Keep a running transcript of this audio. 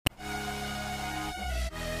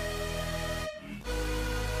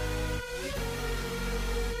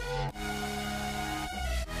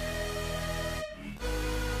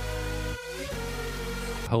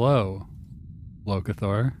Hello,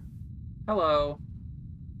 Locathor. Hello.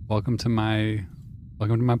 Welcome to my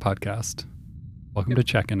podcast. Welcome to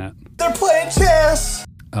Checking It. They're playing chess.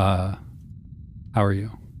 How are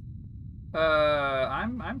you?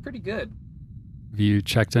 I'm pretty good. Have you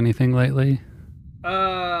checked anything lately?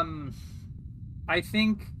 I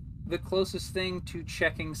think the closest thing to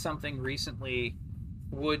checking something recently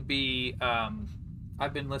would be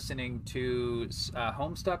I've been listening to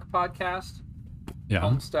Homestuck podcast. Yeah.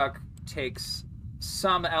 Homestuck takes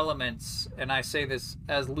some elements, and I say this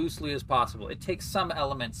as loosely as possible. It takes some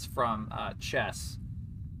elements from chess,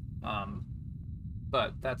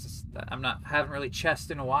 but haven't really chessed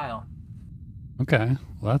in a while. Okay,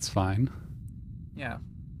 well that's fine. Yeah.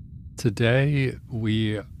 Today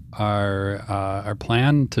we are our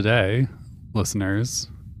plan today, listeners,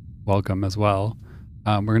 welcome as well.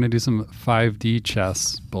 We're gonna do some 5D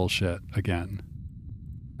chess bullshit again,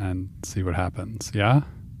 and see what happens. Yeah.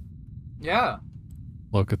 Yeah.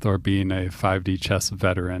 Locathor being a 5D chess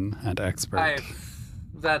veteran and expert.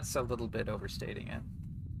 That's a little bit overstating it.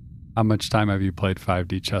 How much time have you played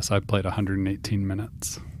 5D chess? I've played 118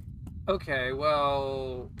 minutes. Okay,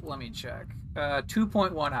 well, let me check.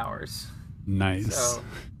 2.1 hours. Nice. So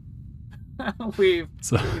we've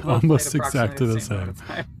both almost played exactly the approximately same. amount of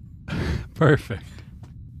time. Perfect.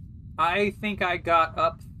 I think I got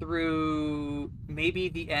up through maybe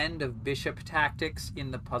the end of Bishop Tactics in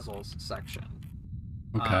the puzzles section.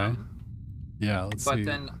 Okay. Yeah, let's see.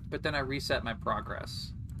 But then I reset my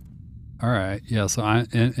progress. All right. Yeah, so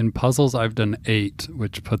in puzzles I've done 8,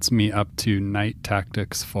 which puts me up to Knight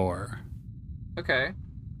Tactics 4. Okay.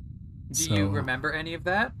 Do So- you remember any of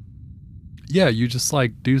that? Yeah, you just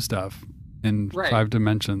like do stuff in Right. 5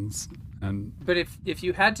 dimensions. And But if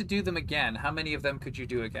you had to do them again, how many of them could you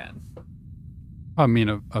do again? I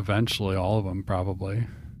mean, eventually all of them probably.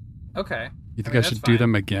 Okay. You think mean, I that's should do fine.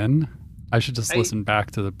 them again? I should just I- listen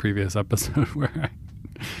back to the previous episode where I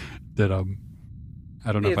did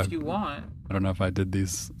I don't know If you want, I don't know if I did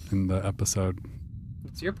these in the episode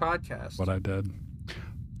it's your podcast. what I did.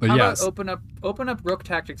 But How yes. about open up Rook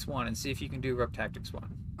Tactics 1 and see if you can do Rook Tactics 1.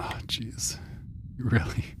 Oh jeez.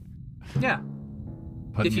 Really Yeah.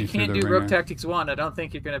 putting If you me through can't the do ringer. Rook Tactics 1, I don't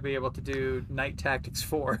think you're going to be able to do Knight Tactics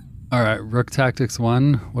 4. All right, Rook Tactics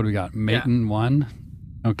 1. What do we got? Maiden 1.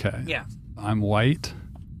 Okay. Yeah. I'm white.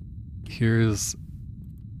 Here's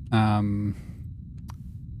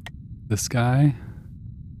this guy.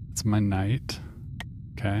 It's my knight.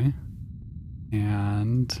 Okay.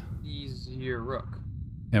 And He's your Rook.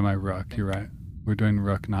 yeah, my rook. You're right. We're doing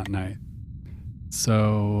rook, not knight.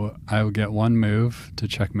 So I will get one move to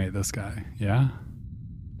checkmate this guy. Yeah?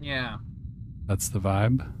 Yeah. That's the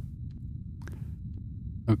vibe.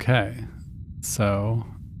 Okay. So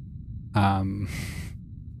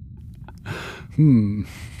hmm.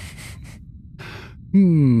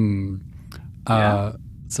 Yeah.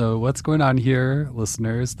 So what's going on here,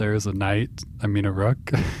 listeners? There's a a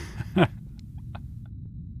rook.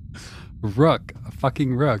 Rook, a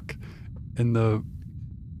fucking rook in the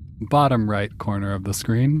bottom right corner of the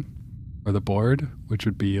screen or the board, which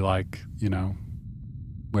would be like,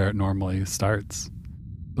 where it normally starts.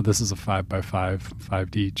 But this is a 5x5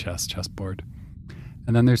 5D chessboard.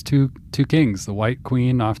 And then there's two kings, the white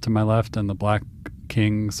queen off to my left and the black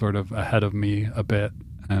king sort of ahead of me a bit,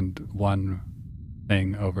 and one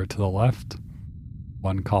thing over to the left,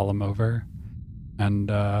 one column over.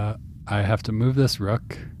 And I have to move this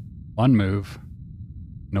rook, one move,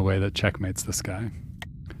 in a way that checkmates this guy.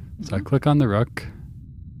 So I click on the rook.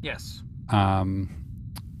 Yes. I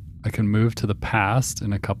can move to the past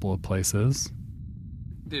in a couple of places.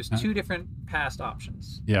 There's two different past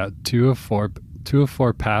options. Yeah, two of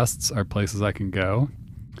four pasts are places I can go.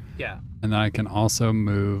 Yeah. And then I can also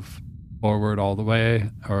move forward all the way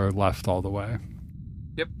or left all the way.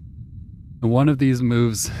 Yep. And one of these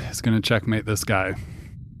moves is going to checkmate this guy.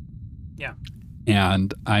 Yeah.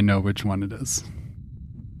 And I know which one it is.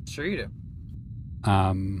 Sure you do.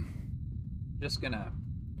 Just gonna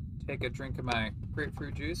take a drink of my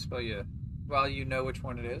grapefruit juice while you know which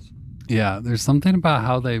one it is. Yeah, there's something about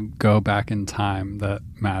how they go back in time that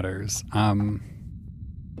matters.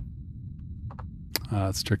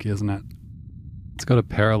 It's tricky, isn't it? Let's go to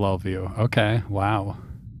parallel view. Okay, wow. All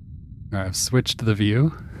right, I've switched the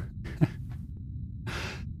view.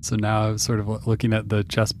 So now I'm sort of looking at the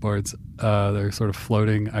chessboards. They're sort of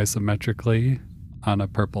floating isometrically on a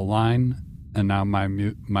purple line, and now my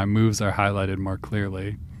moves are highlighted more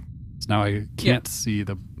clearly. So now I can't see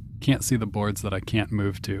the boards that I can't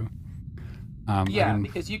move to.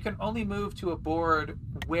 Because you can only move to a board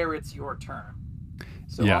where it's your turn.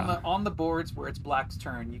 So Yeah. on the boards where it's black's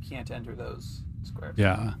turn, you can't enter those squared.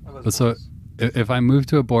 Yeah. Or was But it so once? if I move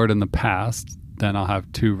to a board in the past, then I'll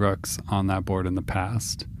have 2 rooks on that board in the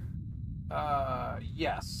past.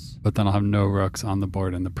 Yes. But then I'll have no rooks on the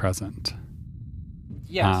board in the present.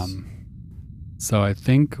 Yes. So I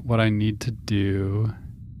think what I need to do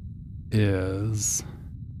is,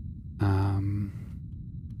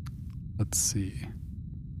 let's see.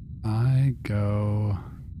 I go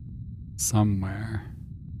somewhere.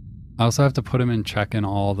 I also have to put him in check in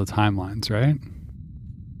all the timelines, right?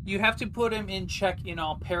 You have to put him in check in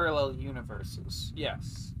all parallel universes.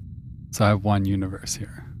 Yes. So I have one universe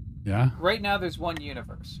here. Yeah? Right now there's one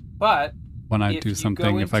universe. But When I if do you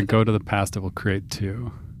something, go if I into go to the past, it will create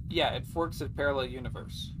 2. yeah, it forks a parallel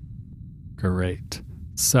universe. Great.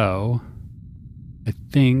 So I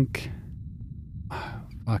think,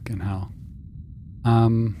 fucking hell.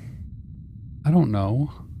 I don't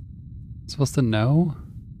know. I'm supposed to know?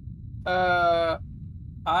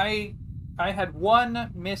 I had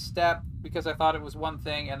one misstep because I thought it was one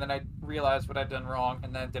thing, and then I realized what I'd done wrong,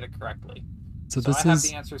 and then did it correctly. So So this I have is,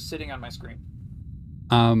 the answer sitting on my screen.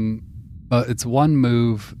 but it's one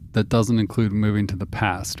move that doesn't include moving to the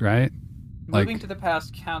past, right? Moving Like- to the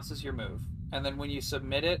past counts as your move, and then when you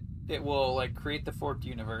submit it, it will like create the forked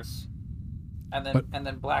universe, and then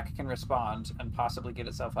But- Black can respond and possibly get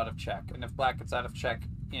itself out of check. And if Black gets out of check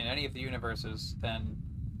in any of the universes, then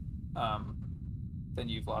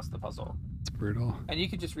you've lost the puzzle, It's brutal. and you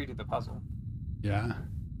could just redo the puzzle. Yeah.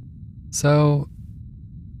 So,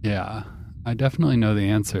 yeah, I definitely know the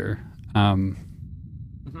answer.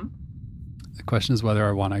 Mm-hmm. The question is whether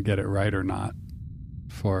I want to get it right or not.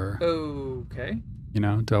 For, Okay. do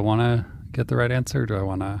I want to get the right answer or do I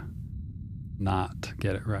want to not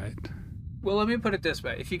get it right? Well, let me put it this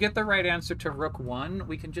way: if you get the right answer to Rook 1,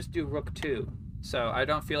 we can just do Rook 2. So I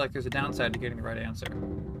don't feel like there's a downside to getting the right answer.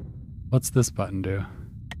 What's this button do?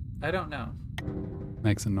 I don't know.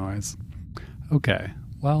 Makes a noise. Okay,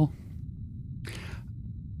 well,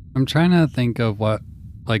 I'm trying to think of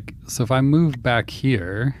so if I move back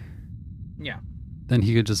here, Yeah. then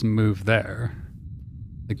he could just move there.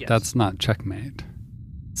 Yes. That's not checkmate.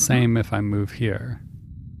 Same if I move here.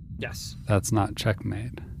 Yes. That's not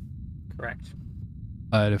checkmate. Correct.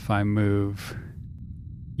 But if I move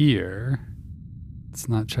here, it's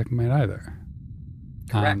not checkmate either.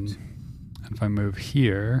 Correct. And if I move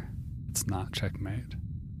here, it's not checkmate.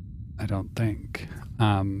 I don't think.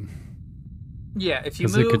 Yeah, if you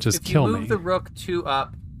 'Cause it move, could just if you kill move me. the Rook 2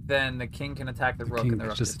 up, then the king can attack the Rook, king and the could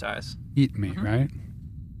Rook just- just dies. Eat me, Mhm. right?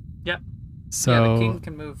 Yep. So Yeah, the king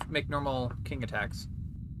can make normal king attacks.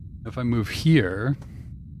 if I move here,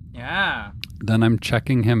 Yeah. then I'm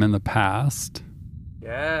checking him in the past.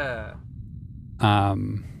 Yeah.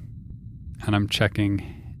 And I'm checking.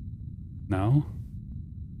 No?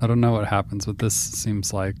 I don't know what happens, but this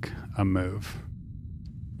seems like a move.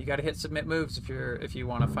 You got to hit submit moves if you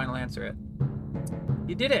want to final answer it.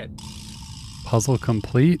 You did it. Puzzle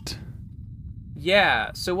complete?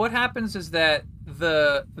 Yeah. So what happens is that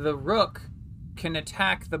the Rook can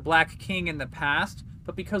attack the Black King in the past,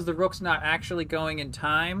 but because the Rook's not actually going in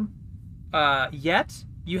time yet,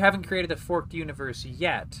 you haven't created a forked universe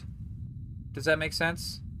yet. Does that make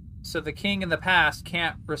sense? So the king in the past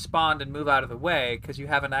can't respond and move out of the way because you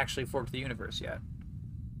haven't actually forked the universe yet.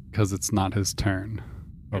 Because it's not his turn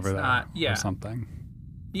over It's there not, yeah. or something.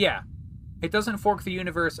 Yeah. It doesn't fork the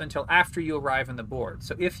universe until after you arrive on the board.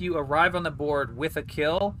 So if you arrive on the board with a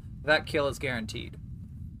kill, that kill is guaranteed.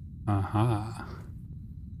 Uh-huh.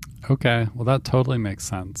 Okay, well that totally makes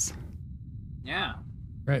sense. Yeah.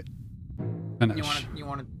 Right. Finish.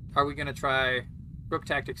 Are we going to try Rook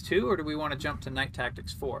Tactics 2, or do we want to jump to Knight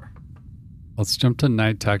Tactics 4? Let's jump to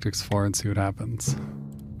Knight Tactics 4 and see what happens.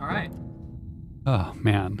 All right. Oh,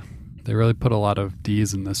 man. They really put a lot of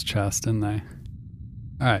D's in this chest, didn't they?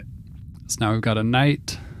 All right. So now we've got a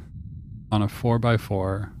knight on a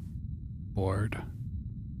 4x4 board,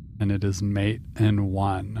 and it is mate in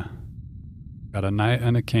 1. Got a knight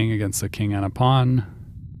and a king against a king and a pawn.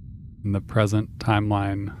 In the present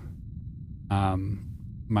timeline,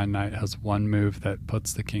 my knight has one move that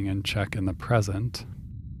puts the king in check in the present,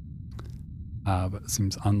 but it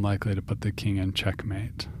seems unlikely to put the king in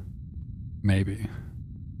checkmate. Maybe.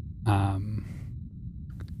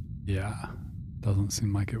 Yeah, doesn't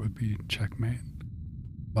seem like it would be checkmate,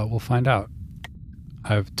 but we'll find out.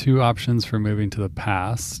 I have 2 options for moving to the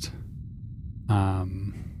past,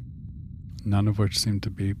 none of which seem to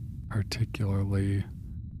be particularly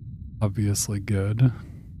obviously good.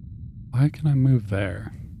 Why can I move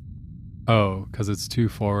there? Oh, because it's 2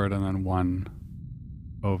 forward and then 1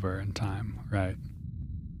 over in time, right?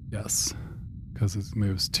 Yes, because it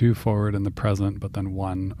moves 2 forward in the present, but then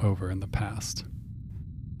 1 over in the past.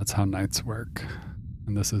 That's how knights work.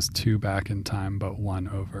 And this is 2 back in time, but 1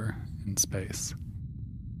 over in space.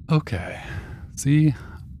 Okay. See,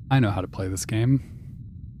 I know how to play this game.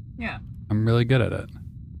 Yeah. I'm really good at it.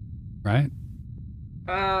 Right?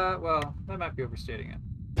 Well, that might be overstating it.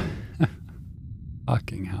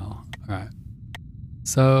 Fucking hell. Alright.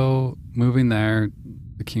 So, moving there,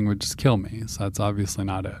 the king would just kill me. So that's obviously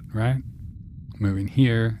not it, right? Moving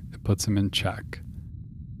here, it puts him in check.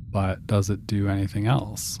 But does it do anything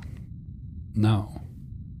else? No.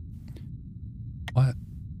 What?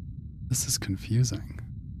 This is confusing.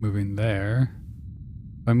 Moving there.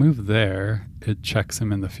 If I move there, it checks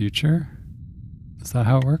him in the future? Is that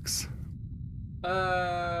how it works?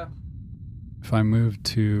 If I move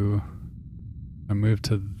to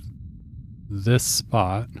this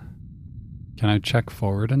spot, can I check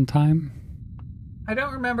forward in time? I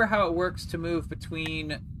don't remember how it works to move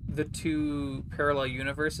between the 2 parallel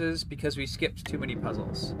universes because we skipped too many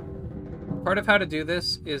puzzles. Part of how to do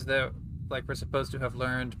this is that we're supposed to have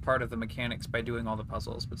learned part of the mechanics by doing all the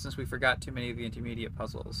puzzles, but since we forgot too many of the intermediate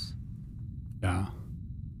puzzles. Yeah.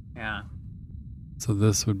 Yeah. So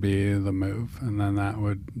this would be the move, and then that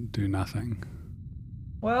would do nothing.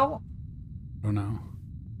 Well, I don't know.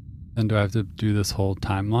 And do I have to do this whole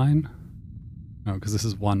timeline? No, because this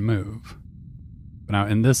is one move. But now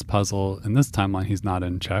in this puzzle, in this timeline, he's not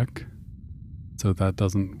in check. So that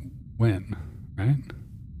doesn't win, right?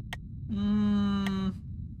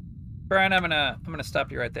 Brian, I'm gonna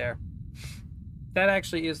stop you right there. That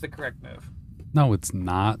actually is the correct move. No, it's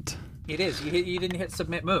not. It is. You didn't hit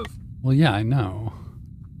submit move. Well, yeah, I know.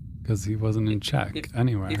 Because he wasn't in check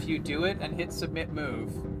anyway. If you do it and hit submit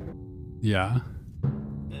move. Yeah.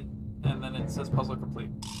 And then it says puzzle complete.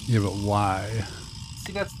 Yeah, but why?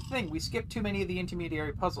 See, that's the thing. We skipped too many of the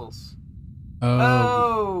intermediary puzzles.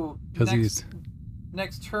 Oh. Because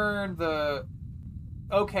next turn,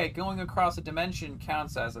 going across a dimension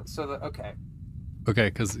counts as it. So okay. Okay,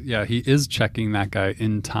 because, yeah, he is checking that guy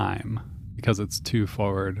in time because it's 2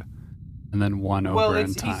 forward and then 1 over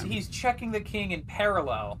in time. He's checking the king in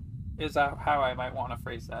parallel is how I might want to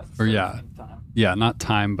phrase that. Or yeah. Yeah, not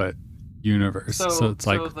time, but universe. So it's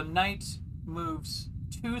like... So the knight moves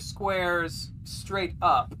 2 squares straight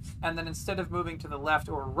up, and then instead of moving to the left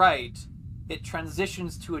or right, it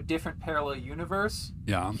transitions to a different parallel universe,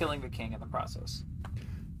 killing the king in the process.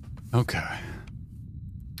 Okay.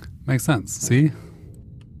 Makes sense. See?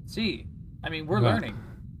 I mean, we're learning.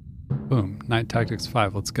 Boom. Knight Tactics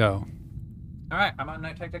 5. Let's go. All right. I'm on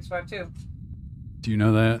Knight Tactics 5 too. Do you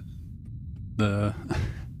know that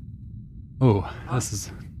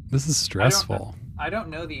this is stressful. I don't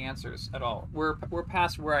know the answers at all. We're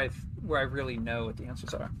past where I really know what the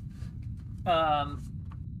answers are.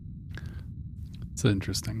 It's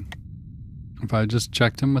interesting. If I just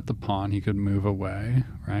checked him with the pawn, he could move away,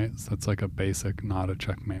 right? So that's like a basic, not a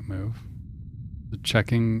checkmate move. The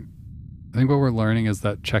checking, I think what we're learning is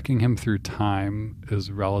that checking him through time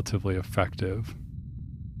is relatively effective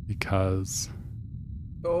because...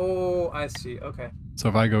 Oh, I see. Okay. So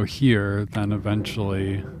if I go here, then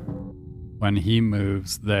eventually when he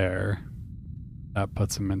moves there, that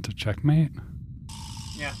puts him into checkmate.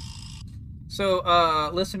 Yeah.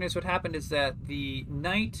 So, listeners, what happened is that the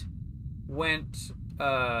knight went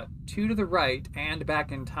 2 to the right and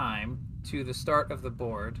back in time to the start of the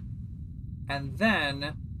board, and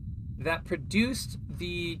then that produced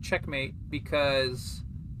the checkmate because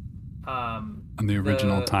on the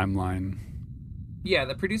original timeline. Yeah,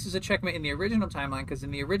 that produces a checkmate in the original timeline because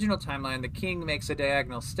in the original timeline the king makes a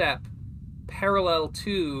diagonal step parallel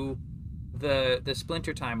to the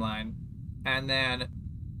splinter timeline, and then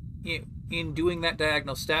in doing that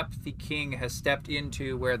diagonal step, the king has stepped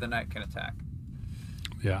into where the knight can attack.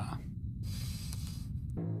 Yeah.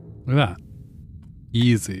 Look at that.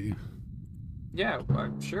 Easy. Yeah,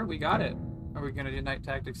 sure, we got it. Are we going to do Knight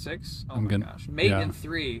Tactics 6? Oh my gosh. Mate in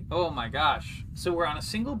 3. Oh my gosh. So we're on a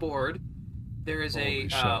single board. There is a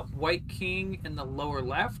white king in the lower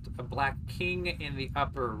left, a black king in the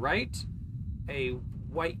upper right, a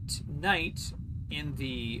white knight in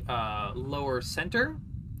the lower center,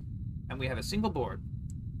 and we have a single board.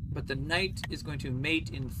 But the knight is going to mate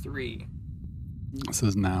in 3. This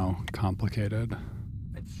is now complicated.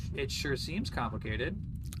 It sure seems complicated.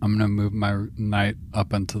 I'm going to move my knight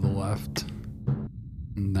up and to the left.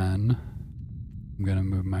 And then I'm going to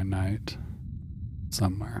move my knight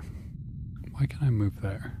somewhere. Why can't I move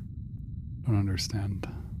there? I don't understand.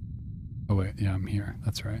 Oh, wait. Yeah, I'm here.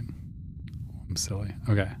 That's right. I'm silly.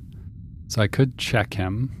 Okay. So I could check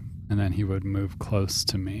him, and then he would move close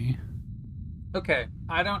to me. Okay.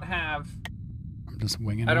 I'm just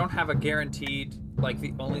winging it. I don't have a guaranteed,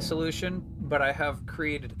 the only solution, but I have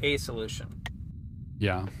created a solution.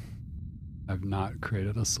 Yeah. I've not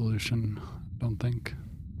created a solution, I don't think.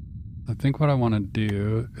 I think what I want to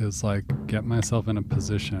do is like get myself in a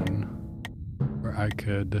position where I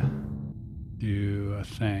could do a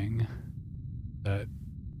thing that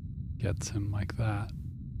gets him like that.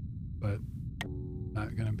 But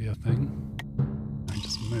not gonna be a thing. He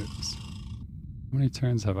just moves. How many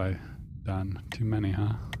turns have I done? Too many,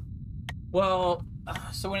 huh? Well,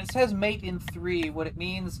 so when it says mate in 3, what it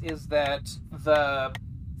means is that the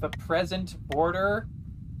present border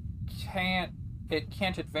can't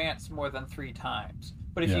advance more than 3 times.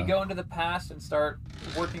 But if you go into the past and start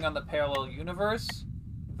working on the parallel universe,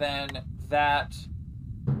 then that's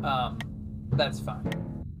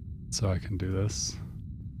fine. So I can do this.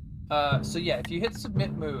 So yeah, if you hit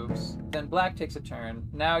submit moves, then black takes a turn.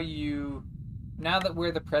 Now that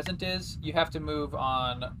where the present is, you have to move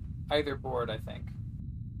on either board, I think.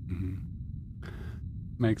 Mm-hmm.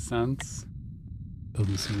 Makes sense.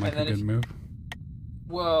 Doesn't seem like a good move.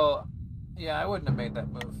 Well, yeah, I wouldn't have made that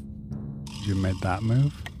move. You made that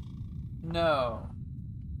move? No.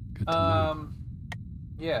 Good to know.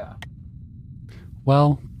 Yeah.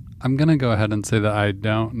 Well, I'm gonna go ahead and say that I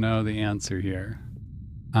don't know the answer here.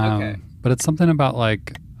 Okay. But it's something about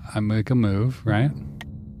like I make a move, right?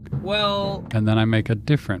 Well. And then I make a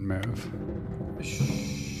different move.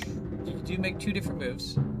 You do make 2 different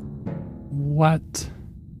moves. What?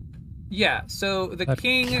 Yeah. So that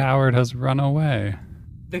coward has run away.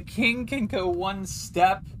 The king can go 1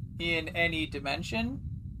 step in any dimension,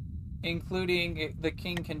 including the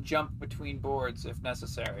king can jump between boards if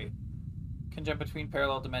necessary. Can jump between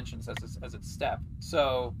parallel dimensions as its step.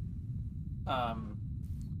 So,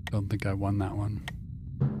 don't think I won that one.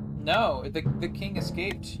 No, the king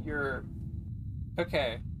escaped your.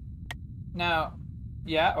 Okay. Now,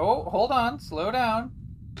 yeah. Oh, hold on. Slow down.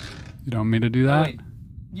 You don't want me to do that? Wait.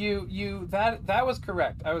 That was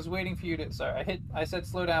correct. I was waiting for you to. Sorry, I said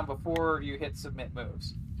slow down before you hit submit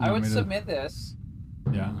moves. I would submit this.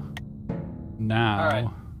 Yeah. Now. All right.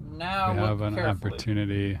 Now we have an carefully.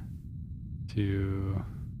 Opportunity to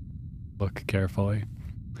look carefully.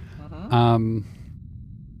 Mm-hmm.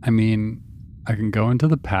 I mean, I can go into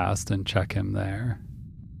the past and check him there,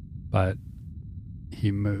 but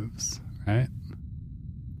he moves, right?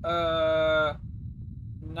 Not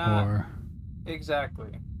or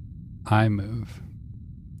exactly. I move.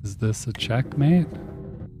 Is this a checkmate?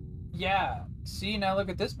 Yeah. See, now look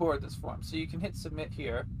at this board that's formed. So you can hit submit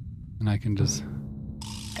here. And I can just...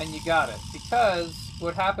 And you got it. Because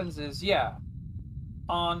what happens is, yeah,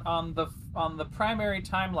 on the primary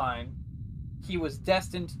timeline, he was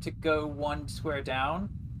destined to go 1 square down,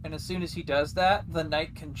 and as soon as he does that, the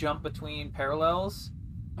knight can jump between parallels.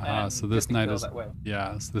 So this knight is that way.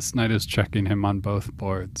 Yeah, so this knight is checking him on both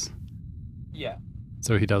boards. Yeah.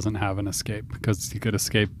 So he doesn't have an escape because he could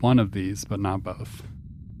escape one of these, but not both.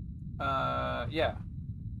 Yeah.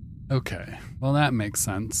 Okay. Well, that makes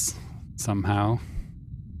sense somehow.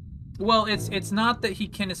 Well, it's not that he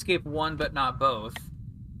can escape one but not both.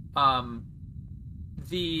 On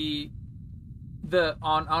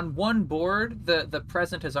one board, the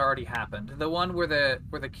present has already happened. The one where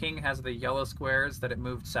the king has the yellow squares that it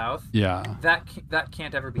moved south. Yeah. That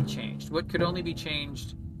can't ever be changed. What could only be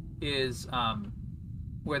changed is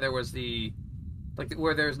where there was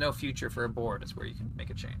where there's no future for a board is where you can make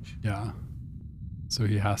a change. Yeah. So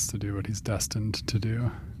he has to do what he's destined to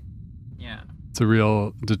do. Yeah. It's a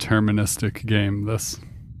real deterministic game, this.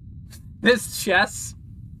 This chess.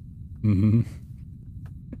 Mm-hmm.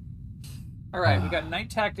 All right, we got Knight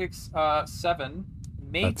Tactics 7,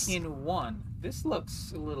 Mate in 1. This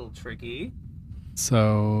looks a little tricky.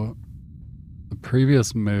 So, the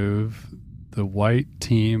previous move, the white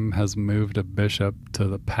team has moved a bishop to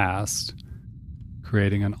the past,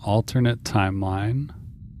 creating an alternate timeline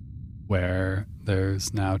where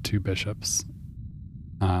there's now 2 bishops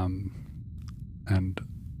and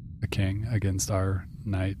a king against our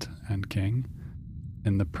knight and king.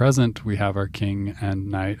 In the present, we have our king and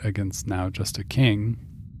knight against now just a king,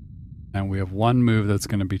 and we have 1 move that's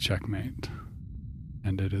going to be checkmate,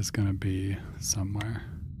 and it is going to be somewhere.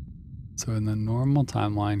 So in the normal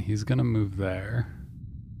timeline, he's going to move there,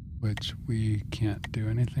 which we can't do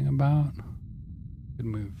anything about. We could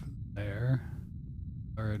move there.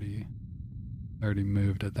 Already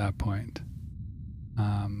moved at that point.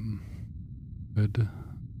 Good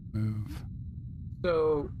move.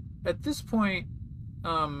 So at this point,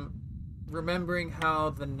 remembering how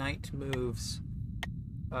the knight moves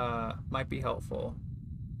might be helpful.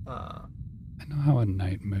 I know how a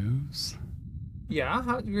knight moves.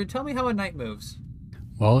 Yeah, tell me how a knight moves.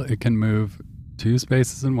 Well, it can move 2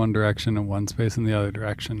 spaces in one direction and 1 space in the other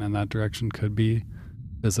direction, and that direction could be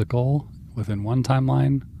physical within one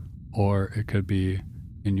timeline, or it could be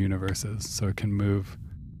in universes. So it can move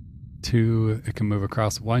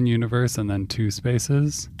across one universe and then 2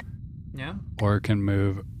 spaces, Yeah. or it can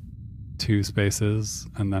move 2 spaces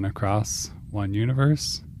and then across one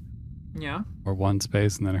universe, Yeah. or 1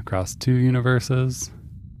 space and then across 2 universes.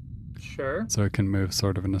 Sure. So it can move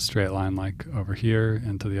sort of in a straight line, like over here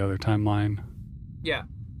into the other timeline. Yeah.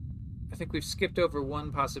 I think we've skipped over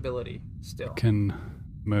one possibility still. It can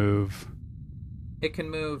move. It can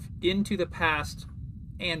move into the past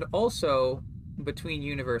and also between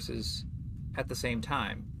universes at the same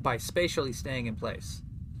time by spatially staying in place.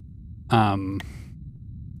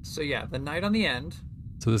 So yeah, the knight on the end.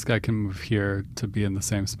 So this guy can move here to be in the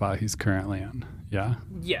same spot he's currently in. Yeah?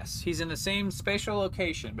 Yes, he's in the same spatial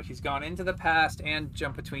location, but he's gone into the past and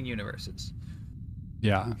jumped between universes.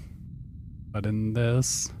 Yeah. But in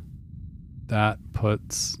this, that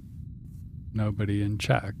puts nobody in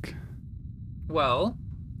check. Well,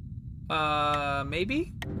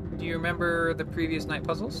 maybe? Do you remember the previous night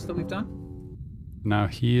puzzles that we've done? Now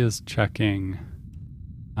he is checking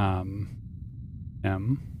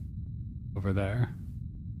him over there,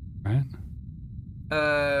 right?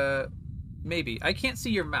 Maybe. I can't see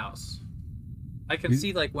your mouse. I can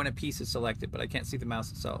see like when a piece is selected, but I can't see the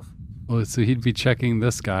mouse itself. Well, so he'd be checking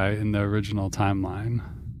this guy in the original timeline.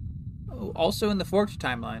 Oh, also in the forked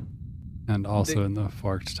timeline. And also in the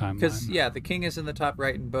forked timeline. Because, yeah, the king is in the top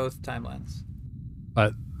right in both timelines.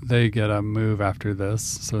 But they get a move after this.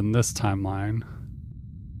 So in this timeline,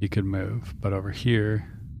 he could move. But over here,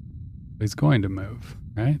 he's going to move,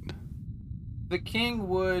 right? The king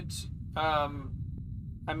would,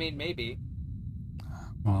 maybe.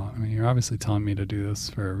 Well, I mean, you're obviously telling me to do this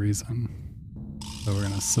for a reason. So we're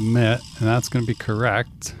going to submit, and that's going to be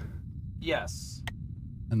correct. Yes.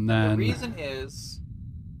 And then... the reason is,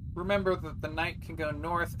 remember that the knight can go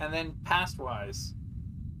north and then pastwise.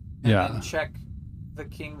 And then check the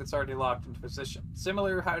king that's already locked into position.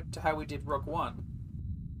 Similar to how we did Rook 1.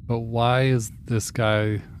 But why is this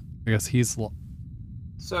guy... I guess he's...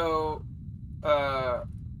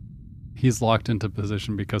 he's locked into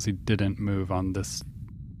position because he didn't move on this...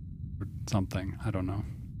 or something. I don't know.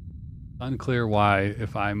 Unclear why,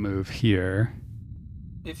 if I move here...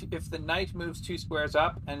 If the knight moves 2 squares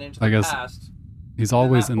up and into the past... He's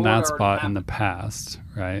always in that spot in the past,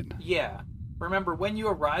 right? Yeah. Remember, when you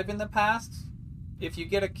arrive in the past, if you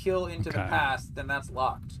get a kill into the past, then that's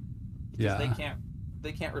locked. Because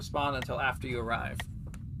they can't respond until after you arrive.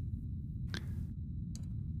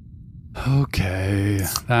 Okay,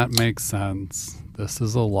 that makes sense. This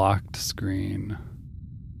is a locked screen.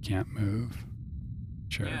 Can't move.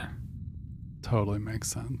 Sure. Yeah. Totally makes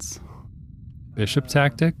sense. Bishop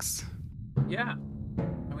tactics? Yeah.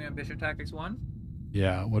 Are we on Bishop Tactics 1?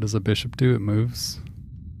 Yeah, what does a bishop do? It moves?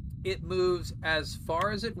 It moves as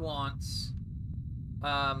far as it wants.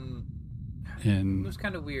 It moves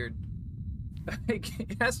kind of weird.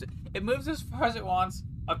 It moves as far as it wants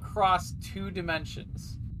across 2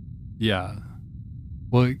 dimensions. Yeah.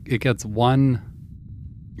 Well, it gets one...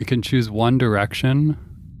 It can choose one direction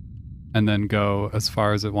and then go as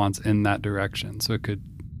far as it wants in that direction. So it could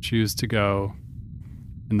choose to go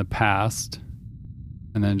in the past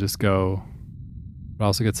and then just go... It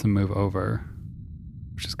also gets to move over,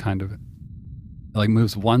 which is kind of... It like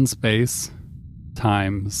moves 1 space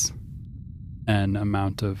times an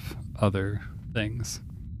amount of other things.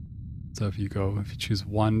 So if you choose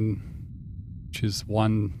one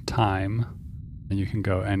time, then you can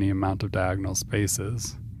go any amount of diagonal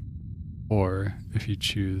spaces. Or if you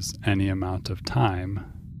choose any amount of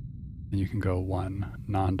time, then you can go 1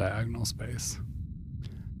 non-diagonal space.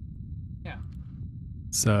 Yeah.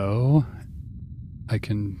 So I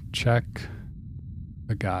can check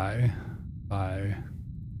a guy by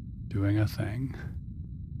doing a thing.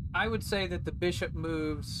 I would say that the bishop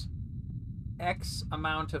moves X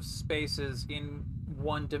amount of spaces in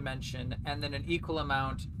 1 dimension and then an equal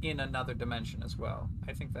amount in another dimension as well.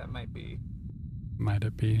 I think that might be... Might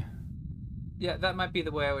it be? Yeah, that might be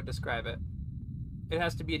the way I would describe it. It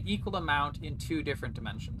has to be an equal amount in 2 different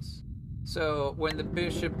dimensions. So when the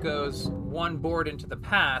bishop goes 1 board into the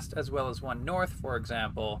past as well as 1 north, for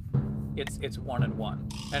example, it's 1 and 1.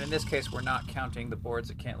 And in this case, we're not counting the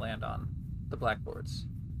boards it can't land on, the black boards.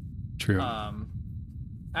 True.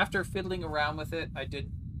 After fiddling around with it, I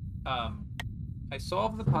did... I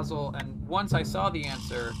solved the puzzle, and once I saw the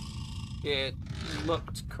answer, it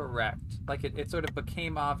looked correct. Like, it sort of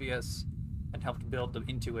became obvious and helped build the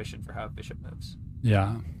intuition for how a bishop moves.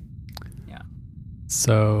 Yeah. Yeah.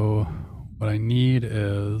 So what I need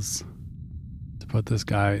is put this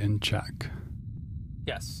guy in check.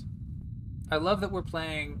 Yes. I love that we're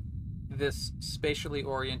playing this spatially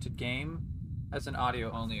oriented game as an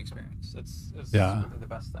audio only experience. It's Yeah. really the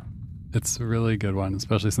best thing. It's a really good one,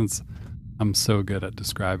 especially since I'm so good at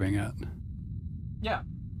describing it. Yeah.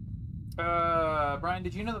 Brian,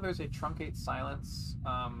 did you know that there's a truncate silence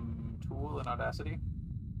tool in Audacity?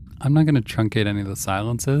 I'm not going to truncate any of the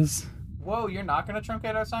silences. Whoa, you're not going to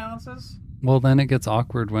truncate our silences? Well, then it gets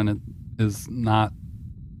awkward when it is not,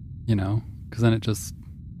 because then it just,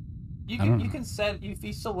 You I don't can know. you can set if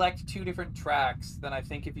you select two different tracks, then I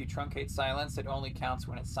think if you truncate silence, it only counts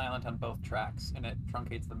when it's silent on both tracks, and it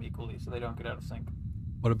truncates them equally, so they don't get out of sync.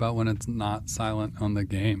 What about when it's not silent on the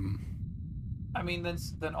game? I mean,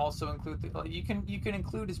 then also include you can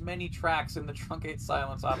include as many tracks in the truncate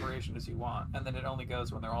silence operation as you want, and then it only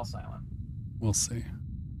goes when they're all silent. We'll see.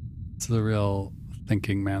 It's the real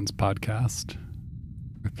thinking man's podcast.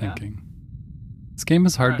 We're Yeah. thinking. This game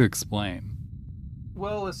is hard to Alright. explain.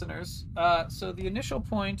 Well, listeners, so the initial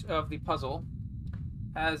point of the puzzle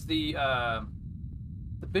has the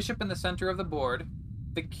bishop in the center of the board,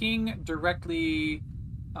 the king directly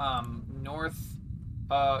north.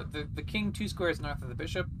 The king 2 squares north of the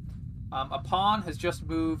bishop. A pawn has just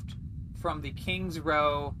moved from the king's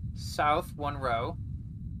row south 1 row.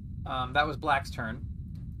 That was black's turn.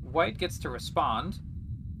 White gets to respond.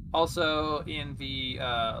 Also in the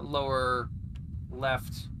lower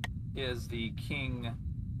left is the king,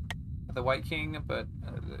 the white king, but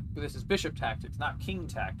this is bishop tactics, not king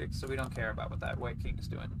tactics, so we don't care about what that white king is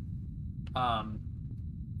doing.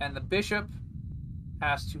 And the bishop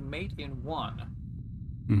has to mate in 1.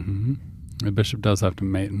 Mm-hmm. The bishop does have to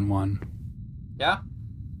mate in 1. Yeah?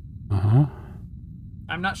 Uh-huh.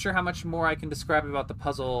 I'm not sure how much more I can describe about the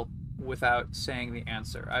puzzle without saying the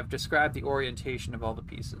answer. I've described the orientation of all the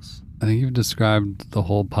pieces. I think you've described the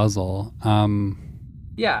whole puzzle.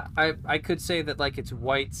 Yeah, I could say that like it's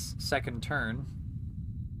white's second turn,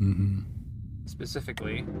 Mm-hmm.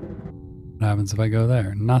 specifically. What happens if I go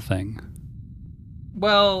there? Nothing.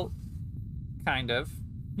 Well, kind of.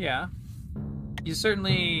 Yeah. You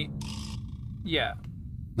certainly... Yeah.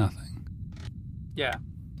 Nothing. Yeah.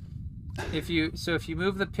 If you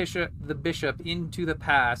move the bishop into the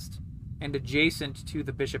past and adjacent to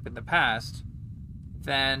the bishop in the past,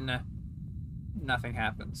 then nothing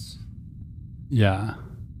happens. Yeah.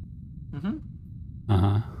 Mm-hmm.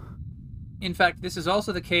 Uh-huh. In fact, this is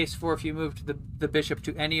also the case for if you moved the bishop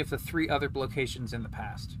to any of the 3 other locations in the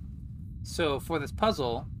past. So for this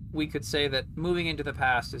puzzle, we could say that moving into the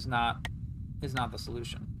past is not the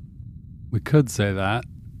solution. We could say that,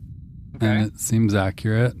 Okay. and it seems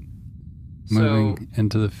accurate. So Moving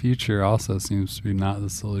into the future also seems to be not the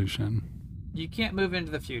solution. you can't move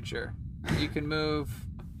into the future. You can move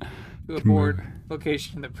to a Can move. board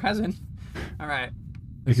location in the present. All right.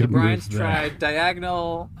 I So could Brian's move there. tried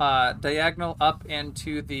diagonal up and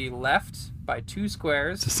to the left by 2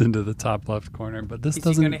 squares. Just into the top left corner, but this Is he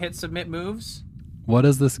doesn't. going to hit submit moves? What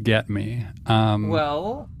does this get me?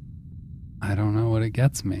 Well, I don't know what it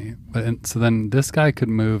gets me. But so then this guy could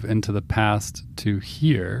move into the past to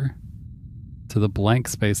here, to the blank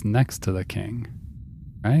space next to the king,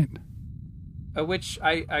 right? which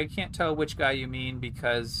I can't tell which guy you mean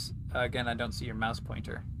because again I don't see your mouse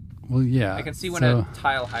pointer. Well, yeah. I can see when so, a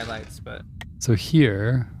tile highlights, but So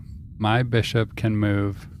here, my bishop can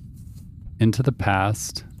move into the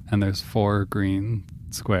past, and there's 4 green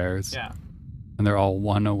squares, yeah. and they're all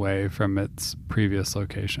 1 away from its previous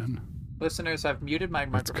location, Listeners, I've muted my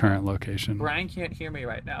its microphone. current location. Brian can't hear me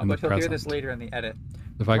right now, In the but he'll hear this present. later in the edit.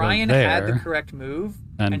 If I Brian go had the there, correct move,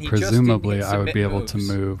 then and he just presumably didn't hit I would be submit able to moves.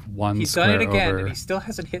 move 1 He's done square it again, over, and he still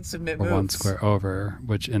hasn't hit submit or moves. 1 square over,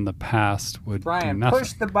 which in the past would do Brian, nothing,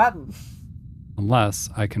 push the button.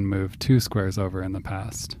 unless I can move 2 squares over in the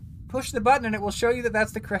past. Push the button, and it will show you that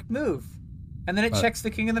that's the correct move. And then it But- checks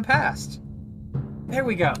the king in the past. There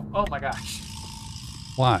we go. Oh my gosh.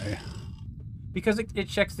 Why? Because it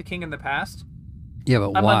checks the king in the past. Yeah,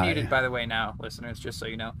 but I'm why? unmuted, by the way, now, listeners, just so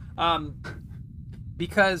you know.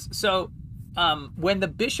 Because, when the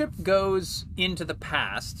bishop goes into the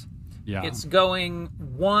past, Yeah. it's going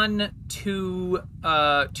 2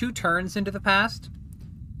 turns into the past.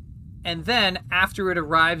 And then, after it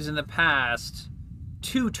arrives in the past,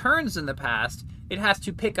 2 turns in the past, it has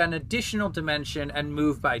to pick an additional dimension and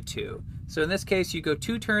move by 2. So in this case, you go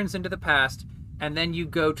 2 turns into the past, and then you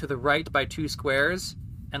go to the right by 2 squares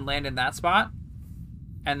and land in that spot.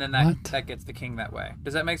 And then What? that gets the king that way.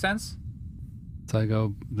 Does that make sense? So I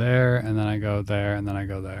go there, and then I go there, and then I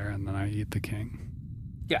go there, and then I eat the king.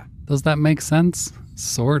 Yeah. Does that make sense?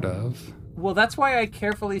 Sort of. Well, that's why I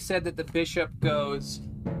carefully said that the bishop goes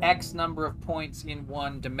X number of points in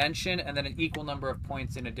one dimension and then an equal number of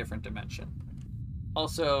points in a different dimension.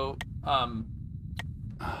 Also,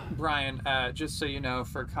 Brian, just so you know,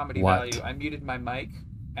 for comedy value, I muted my mic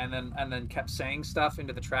and then kept saying stuff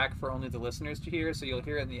into the track for only the listeners to hear, so you'll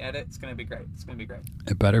hear it in the edit. It's gonna be great. It's gonna be great.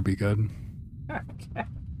 It better be good. Okay.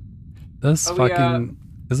 This fucking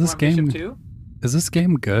is this game? Is this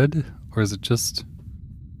game good, or is it just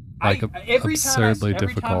like absurdly difficult?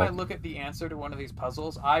 Every time I look at the answer to one of these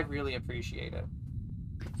puzzles, I really appreciate it.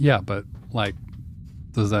 Yeah, but like,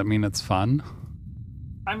 does that mean it's fun?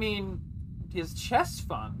 I mean, is chess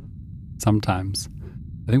fun? Sometimes.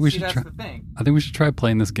 I think we should try. That's the thing. I think we should try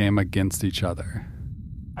playing this game against each other.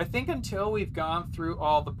 I think until we've gone through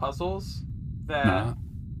all the puzzles, that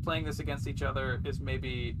playing this against each other is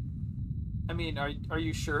maybe. I mean, are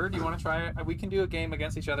you sure? Do you want to try it? We can do a game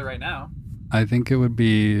against each other right now. I think it would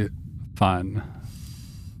be fun.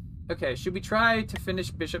 Okay, should we try to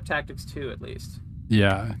finish Bishop Tactics 2 at least?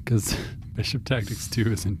 Yeah, because Bishop Tactics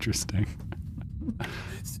 2 is interesting.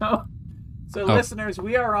 So listeners,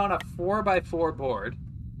 we are on a 4x4 board.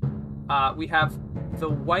 We have the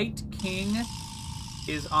white king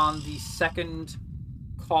is on the second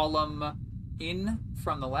column in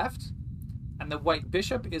from the left, and the white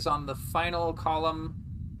bishop is on the final column,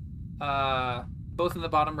 both in the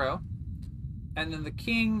bottom row. And then the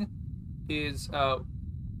king is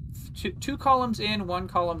two columns in, one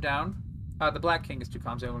column down. The black king is 2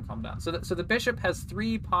 columns in, 1 column down. So the bishop has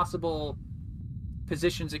 3 possible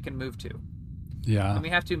positions it can move to. Yeah. And we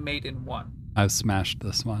have to mate in 1. I've smashed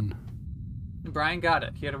this one. Brian got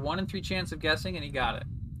it. He had a 1 in 3 chance of guessing, and he got it.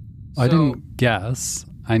 I didn't guess.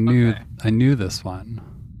 I knew this one.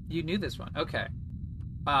 You knew this one. Okay.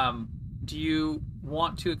 Do you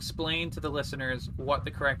want to explain to the listeners what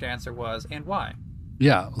the correct answer was and why?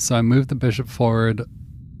 Yeah. So I moved the bishop forward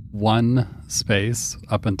 1 space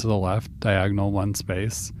up and to the left, diagonal 1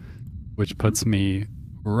 space, which puts me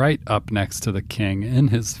right up next to the king in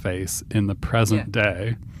his face in the present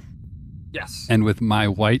day. Yes. And with my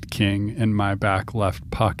white king in my back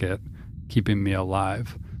left pocket, keeping me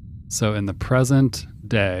alive. So in the present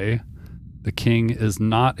day, the king is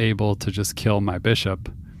not able to just kill my bishop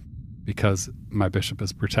because my bishop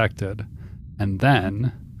is protected. And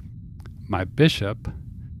then my bishop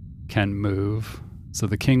can move. So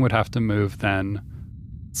the king would have to move then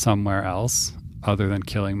somewhere else other than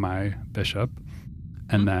killing my bishop.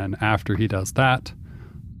 And then after he does that,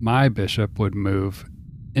 my bishop would move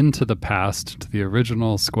into the past to the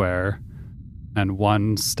original square and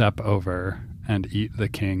 1 step over and eat the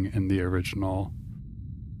king in the original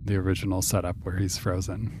setup where he's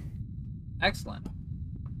frozen. Excellent.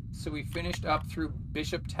 So we finished up through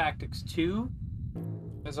Bishop Tactics 2.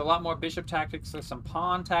 There's a lot more Bishop Tactics. There's some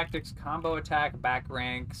pawn tactics, combo attack, back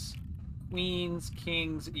ranks, queens,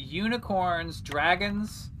 kings, unicorns,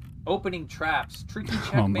 dragons, opening traps, tricky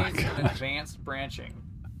checkmates, and advanced branching.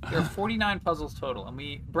 There are 49 puzzles total,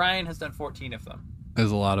 and Brian has done 14 of them.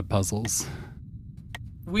 There's a lot of puzzles.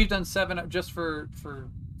 We've done 7 just for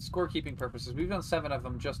scorekeeping purposes. We've done 7 of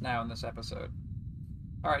them just now in this episode.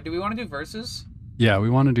 All right, do we want to do verses? Yeah, we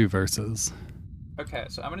want to do verses. Okay,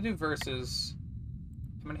 so I'm going to do verses.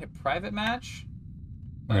 I'm going to hit private match.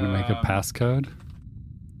 We're going to make a passcode?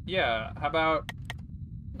 Yeah, how about...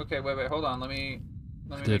 Okay, wait, hold on. Let me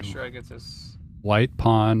make sure I get this. White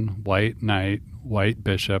pawn, white knight, white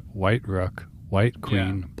bishop, white rook, white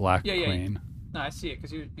queen, black queen. No, I see it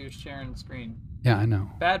because you're sharing the screen. Yeah, I know.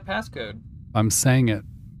 Bad passcode. I'm saying it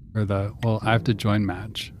for I have to join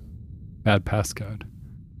match. Bad passcode.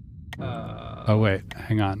 Oh wait,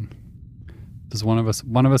 hang on. Does one of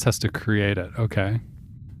us has to create it? Okay.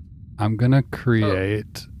 I'm gonna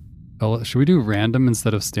create. Should we do random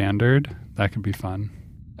instead of standard? That could be fun.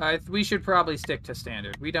 We should probably stick to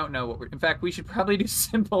standard. We don't know what we're. In fact, we should probably do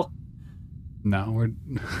simple. No, we're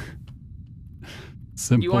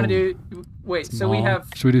simple. You want to do? Wait. Small. So we have.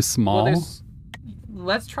 Should we do small? Well,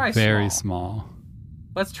 let's try very small.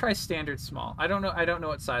 Let's try standard small. I don't know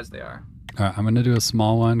what size they are. All right, I'm gonna do a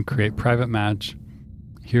small one. Create private match.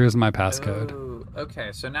 Here's my passcode. Oh,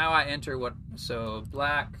 okay. So now I enter what? So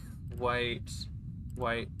black, white,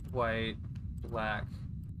 white, white, black,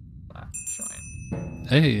 black. Join.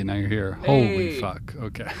 Hey, now you're here. Hey. Holy fuck.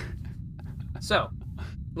 Okay. So,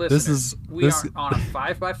 listeners, we are on a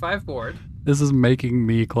 5x5 board. This is making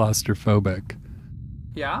me claustrophobic.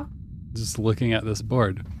 Yeah? Just looking at this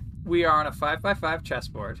board. We are on a 5x5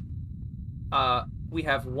 chessboard. We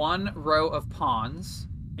have 1 row of pawns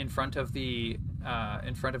in front of the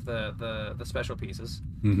special pieces.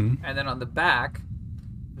 Mm-hmm. And then on the back,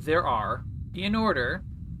 there are, in order,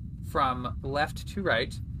 from left to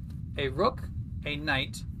right, a rook, a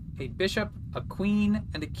knight, a bishop, a queen,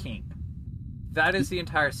 and a king. That is the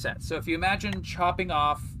entire set. So if you imagine chopping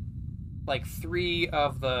off like three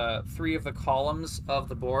of the columns of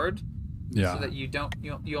the board, Yeah. so that you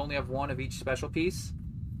only have one of each special piece.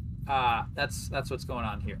 That's what's going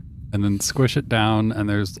on here. And then squish it down, and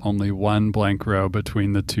there's only one blank row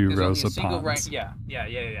between the two There's rows only a of single pawns. Yeah.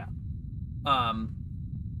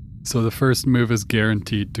 So the first move is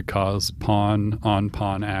guaranteed to cause pawn on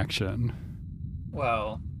pawn action.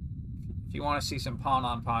 Well, if you want to see some pawn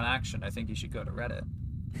on pawn action, I think you should go to Reddit.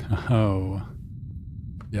 Oh.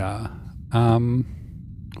 Yeah.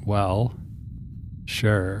 Well,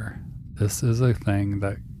 sure. This is a thing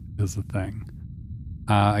that is a thing.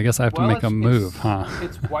 I guess I have to make a move, huh?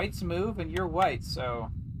 It's white's move, and you're white,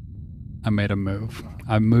 so... I made a move.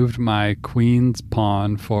 I moved my queen's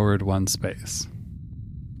pawn forward 1 space.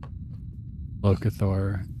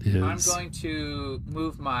 Locathor is... I'm going to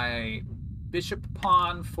move my bishop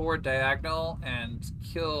pawn forward diagonal and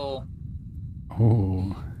kill...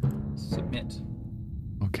 Oh. Submit.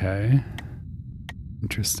 Okay.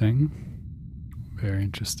 Interesting. Very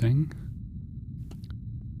interesting.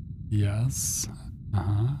 Yes.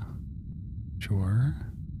 Sure.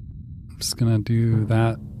 I'm just gonna do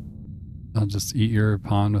that. I'll just eat your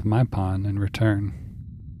pawn with my pawn in return.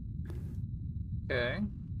 Okay.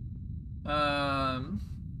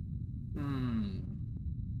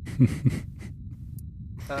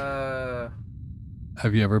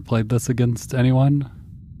 Have you ever played this against anyone?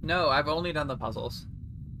 No, I've only done the puzzles.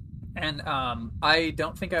 And I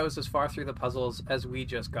don't think I was as far through the puzzles as we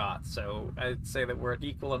just got, so I'd say that we're at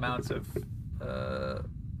equal amounts of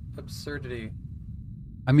absurdity.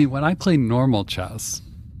 I mean, when I play normal chess,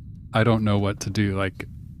 I don't know what to do. Like,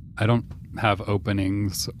 I don't have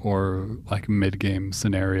openings or like mid-game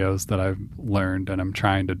scenarios that I've learned and I'm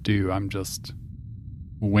trying to do. I'm just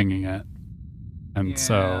winging it. And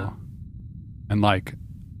so, and like,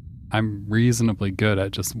 I'm reasonably good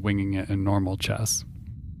at just winging it in normal chess.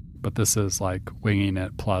 But this is like winging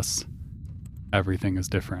it plus everything is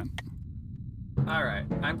different. All right.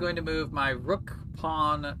 I'm going to move my rook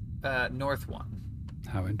pawn north 1.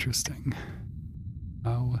 How interesting.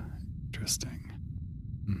 How interesting.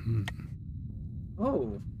 Mm-hmm.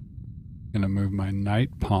 Oh. Gonna move my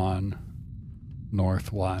knight pawn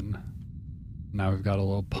north 1. Now we've got a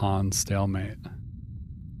little pawn stalemate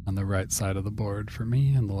on the right side of the board for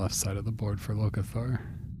me and the left side of the board for Locathor.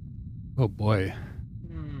 Oh boy.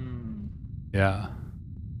 Yeah.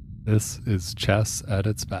 This is chess at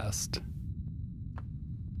its best.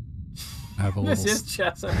 I have a This little... is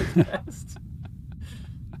chess at its best.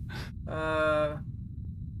 Well...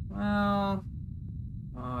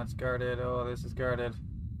 Oh, it's guarded. Oh, this is guarded.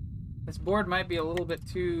 This board might be a little bit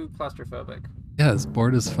too claustrophobic. Yeah, this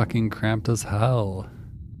board is fucking cramped as hell.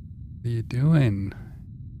 What are you doing?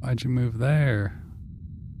 Why'd you move there?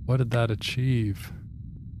 What did that achieve?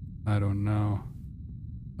 I don't know.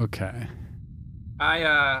 Okay.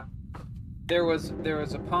 There was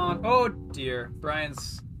a pawn. Oh dear, Ryan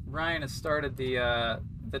has started the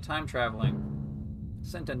time traveling.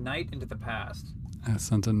 Sent a knight into the past. I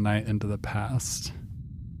sent a knight into the past.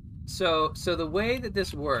 So the way that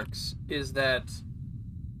this works is that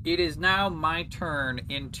it is now my turn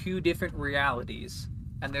in 2 different realities,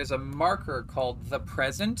 and there's a marker called the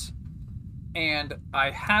present, and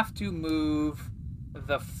I have to move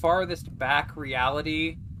the farthest back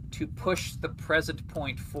reality to push the present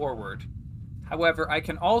point forward. However, I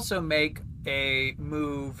can also make a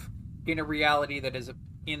move in a reality that is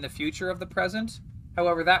in the future of the present.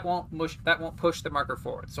 However, that won't push the marker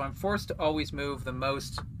forward. So I'm forced to always move the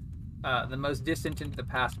most distant into the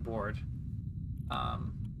past board.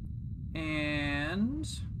 And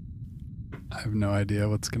I have no idea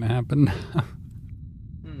what's gonna happen.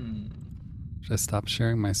 Should I stop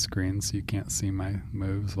sharing my screen so you can't see my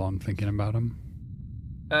moves while I'm thinking about them?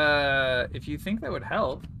 If you think that would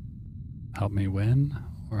help. Help me win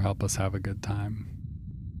or help us have a good time?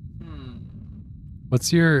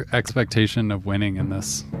 What's your expectation of winning in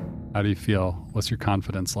this? How do you feel? What's your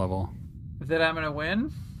confidence level? That I'm going to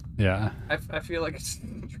win? Yeah. I feel like it's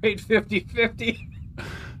straight 50-50.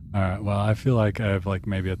 All right. Well, I feel like I have like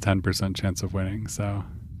maybe a 10% chance of winning. So,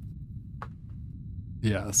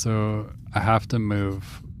 yeah. So I have to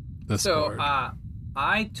move this board. So,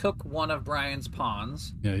 I took one of Brian's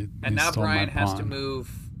pawns. Yeah. And now Brian has to move.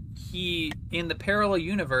 In the parallel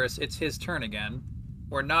universe, it's his turn again.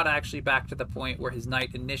 We're not actually back to the point where his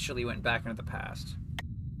knight initially went back into the past.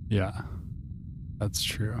 Yeah. That's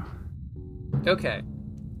true. Okay.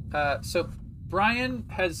 So Brian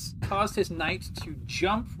has caused his knight to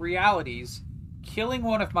jump realities, killing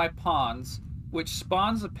one of my pawns, which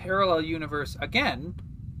spawns a parallel universe again,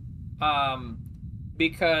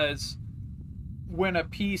 because when a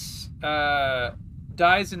piece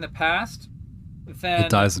dies in the past, then It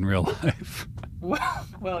dies in real life.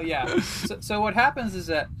 well, yeah. So what happens is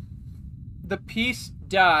that the piece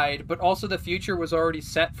died, but also the future was already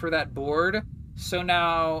set for that board. So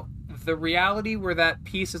now the reality where that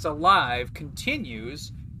piece is alive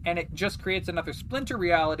continues, and it just creates another splinter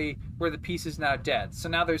reality where the piece is now dead. So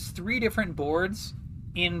now there's 3 different boards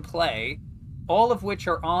in play, all of which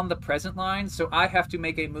are on the present line. So I have to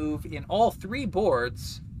make a move in all 3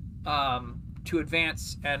 boards to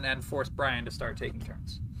advance and force Brian to start taking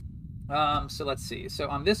turns. So let's see. So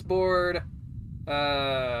on this board,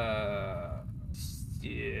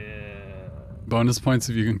 yeah. Bonus points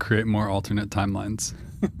if you can create more alternate timelines.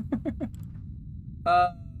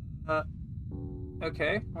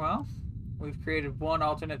 Okay, well, we've created 1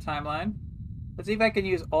 alternate timeline. Let's see if I can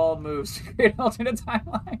use all moves to create an alternate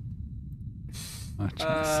timeline. Oh,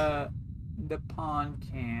 jeez. The pawn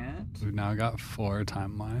can't. We've now got 4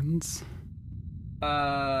 timelines.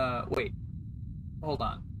 Wait. Hold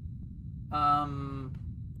on.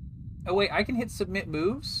 Oh, wait, I can hit submit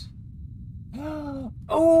moves?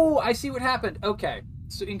 Oh, I see what happened. Okay.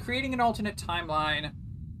 So in creating an alternate timeline,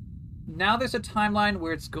 now there's a timeline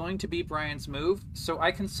where it's going to be Brian's move, so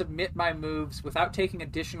I can submit my moves without taking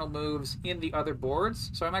additional moves in the other boards.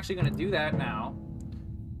 So I'm actually going to do that now.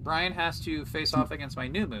 Brian has to face off against my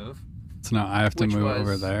new move. So now I have to move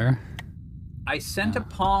over there. I sent a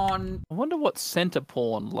pawn I wonder what center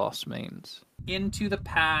pawn loss means. into the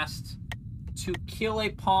past to kill a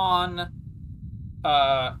pawn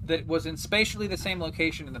that was in spatially the same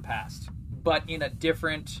location in the past, but in a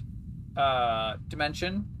different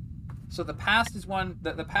dimension. So the past is one.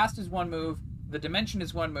 The past is 1 move. The dimension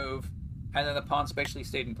is 1 move, and then the pawn spatially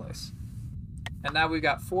stayed in place. And now we've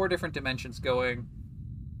got 4 different dimensions going,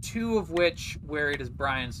 2 of which where it is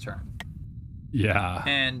Brian's turn. Yeah.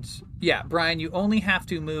 And yeah, Brian, you only have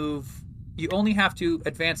to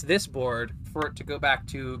advance this board for it to go back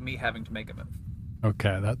to me having to make a move.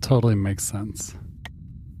 Okay, that totally makes sense.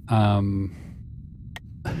 I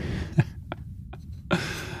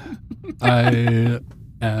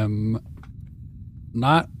am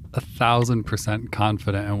not 1,000%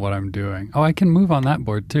 confident in what I'm doing. Oh, I can move on that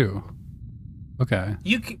board too. Okay.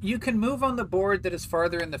 You can move on the board that is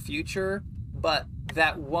farther in the future, but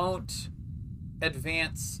that won't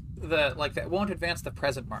advance the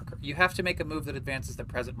present marker. You have to make a move that advances the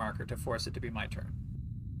present marker to force it to be my turn.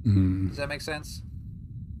 Mm. Does that make sense?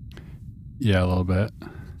 Yeah, a little bit.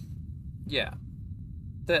 Yeah.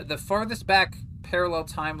 The farthest back parallel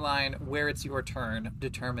timeline where it's your turn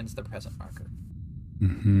determines the present marker.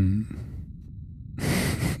 Mm-hmm.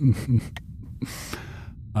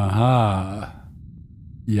 Aha.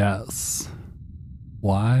 Yes.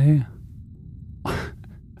 Why?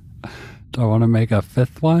 Do I want to make a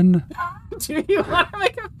 5th one? Do you want to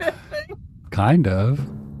make a 5th thing? Kind of.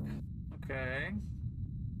 Okay.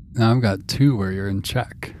 Now I've got 2 where you're in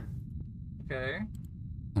check. Okay.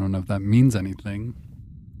 I don't know if that means anything.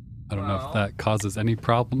 I don't know if Well. that causes any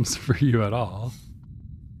problems for you at all.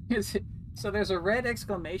 So there's a red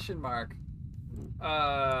exclamation mark.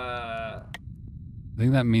 I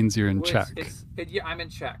think that means you're in check. Yeah, I'm in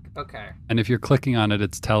check. Okay. And if you're clicking on it,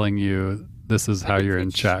 it's telling you this is how you're in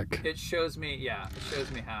check. It shows me, yeah, it shows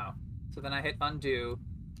me how. So then I hit undo.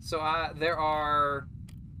 So there are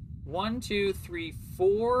 1, 2, 3,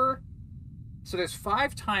 4. So there's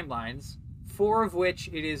 5 timelines, 4 of which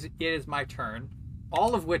it is my turn,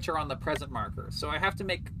 all of which are on the present marker. So I have to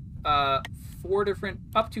make up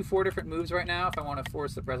to 4 different moves right now if I want to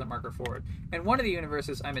force the present marker forward. And one of the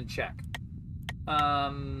universes I'm in check.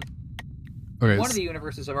 Okay, One of the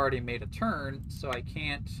universes I've already made a turn, so I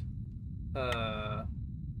can't.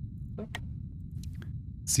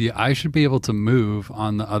 see, I should be able to move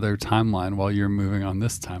on the other timeline while you're moving on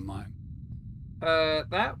this timeline.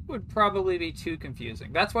 That would probably be too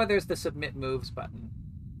confusing. That's why there's the submit moves button.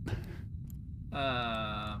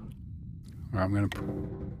 Or I'm going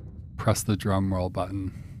to press the drum roll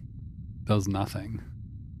button. Does nothing.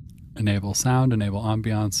 Enable sound, enable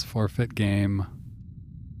ambiance, forfeit game.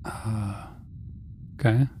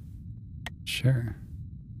 Okay. Sure.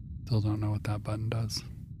 Still don't know what that button does.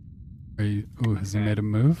 Are you? Ooh, has he made a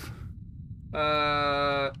move?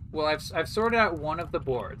 Well, I've sorted out one of the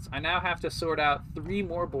boards. I now have to sort out 3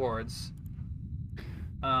 more boards.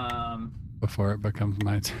 Before it becomes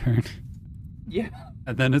my turn. Yeah.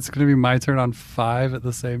 And then it's going to be my turn on 5 at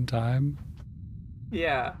the same time?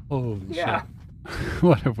 Yeah. Holy Yeah. shit.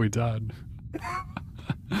 What have we done?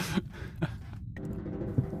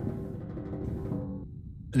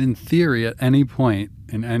 In theory, at any point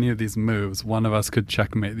in any of these moves, one of us could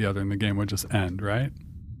checkmate the other and the game would just end, right?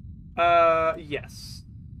 Yes.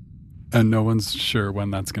 And no one's sure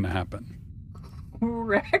when that's going to happen.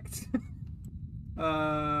 Correct.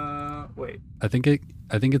 Wait. I think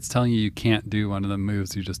it's telling you can't do one of the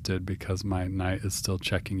moves you just did because my knight is still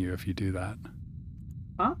checking you if you do that.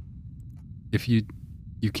 Huh? If you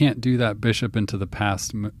can't do that bishop into the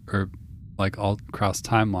past or like all cross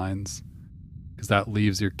timelines because that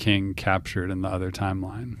leaves your king captured in the other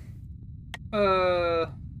timeline. I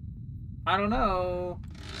don't know.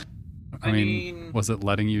 I mean, was it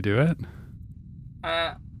letting you do it?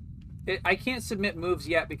 I can't submit moves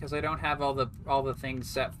yet because I don't have all the things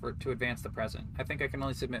set to advance the present. I think I can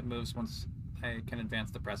only submit moves once I can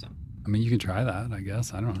advance the present. I mean, you can try that, I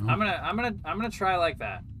guess. I don't know. I'm gonna try like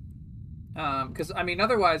that. Because I mean,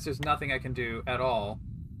 otherwise there's nothing I can do at all,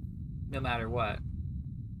 no matter what.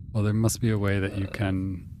 Well, there must be a way that you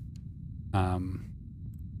can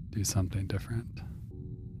do something different.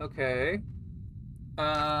 Okay.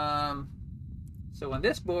 So on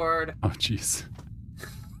this board. Oh, jeez.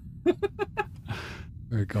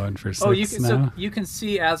 We're going for 6 now. So you can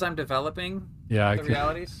see as I'm developing. Yeah, the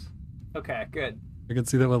realities. Okay, good. I can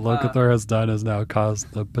see that what Locathor has done has now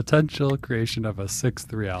caused the potential creation of a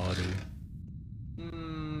 6th reality.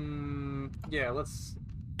 Yeah, let's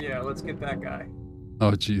get that guy.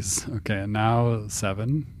 Oh, jeez. Okay, and now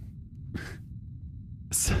 7.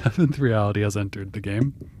 7th reality has entered the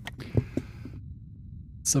game.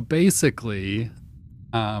 So basically,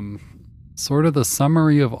 sort of the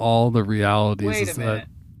summary of all the realities. Wait a minute.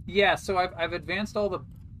 Yeah, so I've advanced all the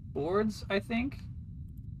boards, I think.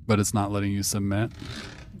 But it's not letting you submit.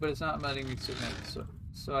 But it's not letting me submit.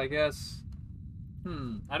 So I guess.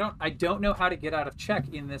 I don't know how to get out of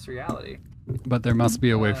check in this reality. But there must be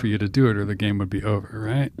a way for you to do it, or the game would be over,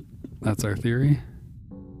 right? That's our theory.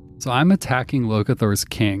 So I'm attacking Locathor's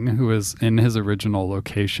king, who is in his original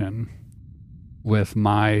location, with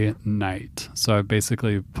my knight. So I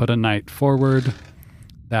basically put a knight forward.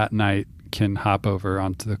 That knight can hop over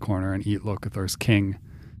onto the corner and eat Locathor's king,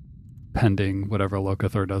 pending whatever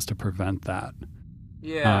Locathor does to prevent that.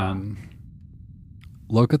 Yeah.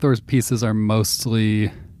 Locathor's pieces are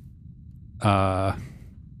mostly,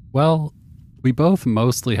 well, we both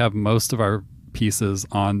mostly have most of our pieces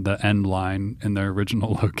on the end line in their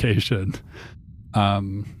original location.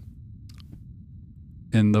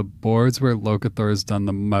 In the boards where Locathor has done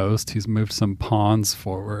the most, he's moved some pawns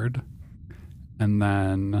forward. And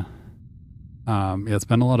then, it's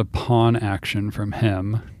been a lot of pawn action from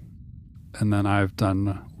him. And then I've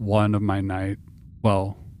done one of my knight.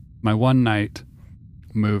 Well, my one knight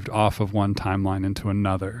moved off of one timeline into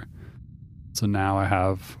another. So now I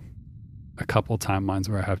have a couple timelines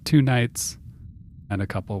where I have 2 knights, and a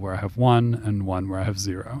couple where I have 1, and 1 where I have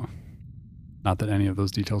 0. Not that any of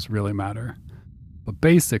those details really matter. But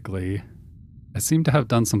basically, I seem to have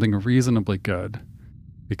done something reasonably good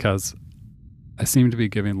because I seem to be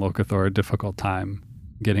giving Locathor a difficult time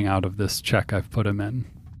getting out of this check I've put him in.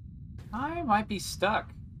 I might be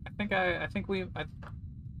stuck.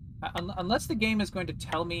 Unless the game is going to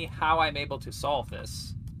tell me how I'm able to solve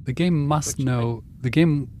this. The game must know. The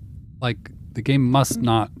game must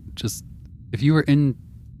not just. If you were in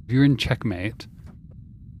checkmate,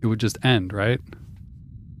 it would just end, right?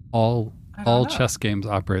 All chess games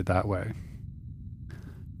operate that way.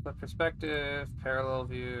 But perspective, parallel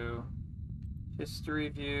view, history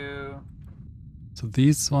view. So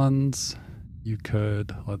these ones, you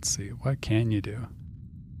could. Let's see. What can you do?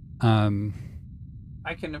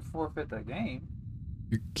 I can forfeit the game.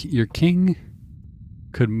 Your king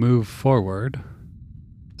could move forward.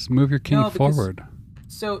 Just move your king forward.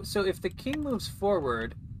 So if the king moves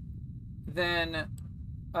forward, then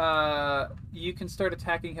you can start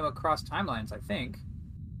attacking him across timelines, I think.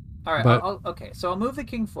 All right. Okay. So I'll move the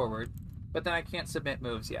king forward, but then I can't submit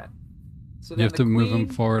moves yet. So you have to move him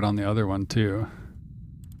forward on the other one too.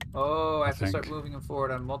 Oh, I have to start moving him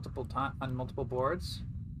forward on multiple boards.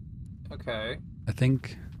 Okay. I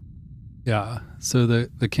think, yeah. So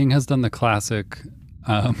the king has done the classic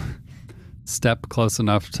step close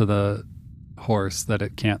enough to the horse that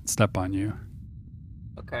it can't step on you.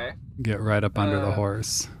 Okay. Get right up under the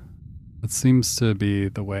horse. It seems to be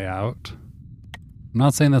the way out. I'm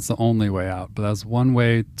not saying that's the only way out, but that's one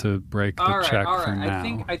way to break the check for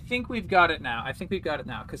now. I think we've got it now.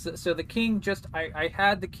 Because so the king I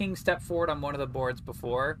had the king step forward on one of the boards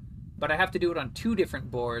before, but I have to do it on 2 different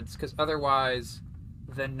boards because otherwise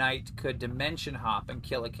the knight could dimension hop and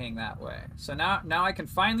kill a king that way. So now I can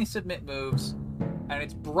finally submit moves, and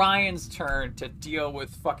it's Brian's turn to deal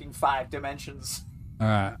with fucking 5 dimensions. All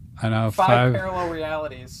right. I know Five parallel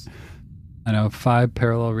realities. I know 5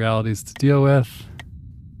 parallel realities to deal with.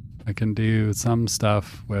 I can do some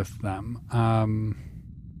stuff with them.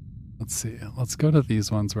 Let's see. Let's go to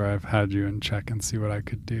these ones where I've had you in check and see what I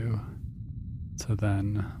could do. So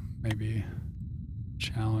then maybe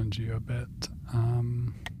challenge you a bit.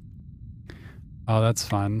 Oh, that's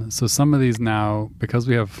fun. So some of these now, because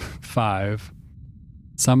we have 5,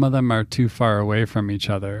 some of them are too far away from each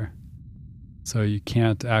other. So you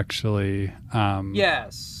can't actually...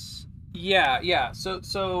 Yes. Yeah.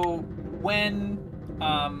 So when...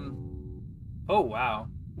 oh, wow.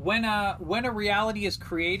 When a reality is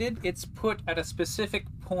created, it's put at a specific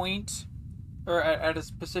point or at a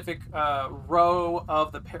specific row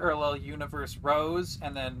of the parallel universe rows,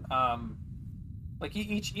 and then like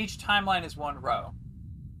each timeline is one row.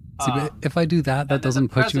 See, but if I do that, that doesn't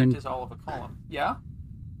put you in... is all of a column. Yeah?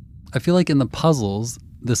 I feel like in the puzzles,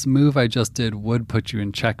 this move I just did would put you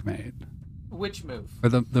in checkmate. Which move? Or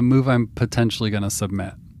the move I'm potentially going to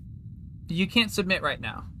submit. You can't submit right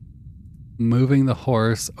now. Moving the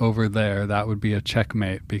horse over there, that would be a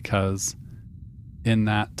checkmate because in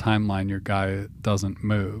that timeline, your guy doesn't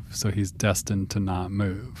move. So he's destined to not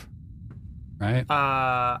move. Right?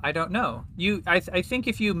 I don't know. I think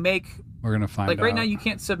if you make... We're going to find out. Like right now, you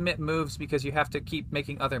can't submit moves because you have to keep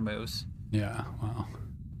making other moves. Yeah, well...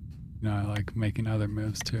 I like making other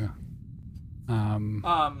moves too.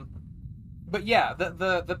 But yeah,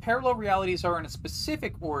 the parallel realities are in a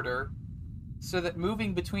specific order, so that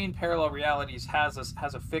moving between parallel realities has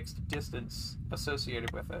a fixed distance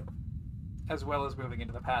associated with it, as well as moving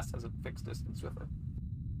into the past has a fixed distance with it.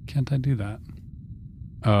 Can't I do that?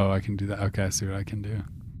 Oh, I can do that. Okay, I see what I can do.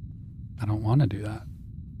 I don't want to do that.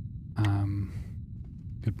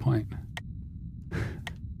 Good point.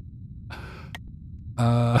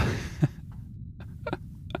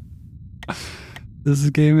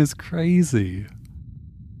 This game is crazy.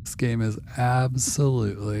 This game is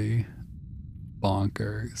absolutely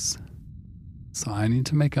bonkers. So I need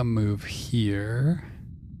to make a move here.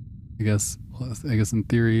 I guess in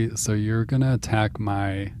theory, so you're gonna attack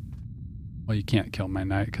my... Well, you can't kill my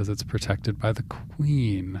knight because it's protected by the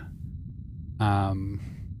queen. How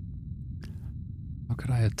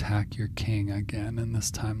could I attack your king again in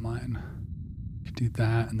this timeline? You could do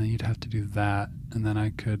that, and then you'd have to do that, and then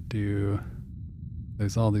I could do...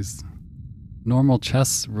 There's all these normal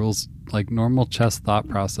chess rules, like normal chess thought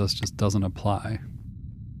process just doesn't apply.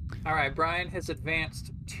 All right, Brian has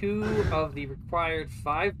advanced 2 of the required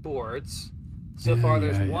 5 boards. So far,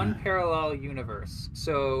 there's one parallel universe.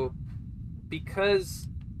 So because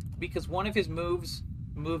one of his moves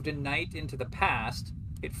moved a knight into the past,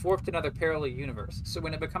 it forked another parallel universe. So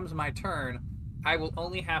when it becomes my turn, I will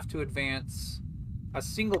only have to advance a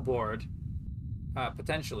single board,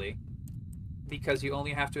 potentially, because you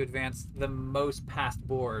only have to advance the most past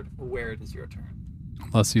board where it is your turn.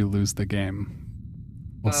 Unless you lose the game.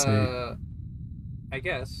 We'll see. I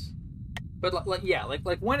guess. But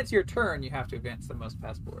like when it's your turn, you have to advance the most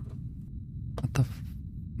past board. What the...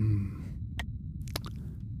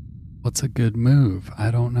 What's a good move? I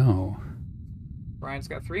don't know. Brian's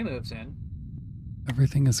got 3 moves in.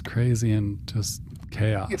 Everything is crazy and just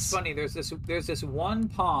chaos. It's funny. There's this one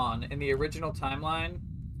pawn in the original timeline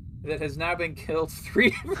that has now been killed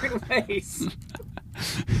 3 different ways.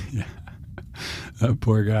 Yeah, that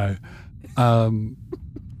poor guy.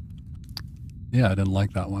 Yeah, I didn't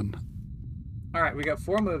like that one. All right, we got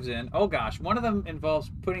 4 moves in. Oh gosh, one of them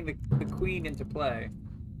involves putting the queen into play.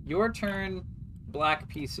 Your turn, black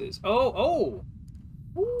pieces. Oh.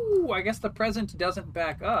 Ooh, I guess the present doesn't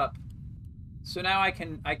back up. So now I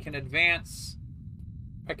can advance.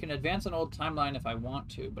 I can advance an old timeline if I want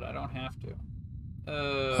to, but I don't have to.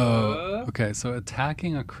 Okay, so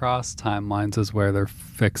attacking across timelines is where they're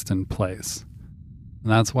fixed in place.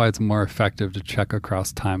 And that's why it's more effective to check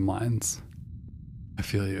across timelines. I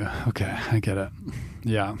feel you. Okay, I get it.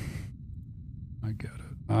 Yeah. I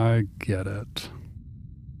get it.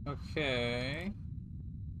 Okay.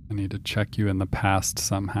 I need to check you in the past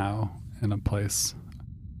somehow in a place.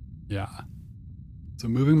 Yeah. So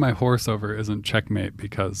moving my horse over isn't checkmate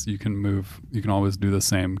because you can always do the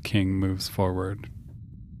same. King moves forward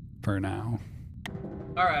for now.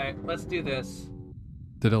 All right, let's do this.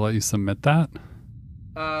 Did it let you submit that?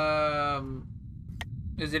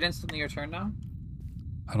 Is it instantly your turn now?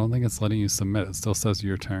 I don't think it's letting you submit. It still says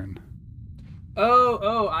your turn.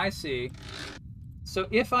 Oh, I see. So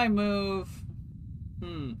if I move...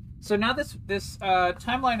 So now this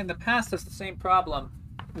timeline in the past has the same problem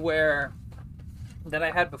that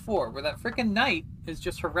I had before, where that freaking knight is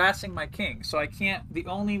just harassing my king. So I can't... The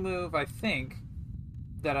only move I think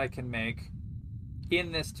that I can make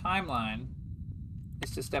in this timeline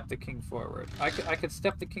is to step the king forward. I could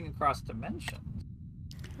step the king across dimensions.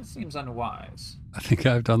 That seems unwise. I think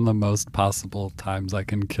I've done the most possible times I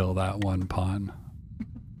can kill that one pawn.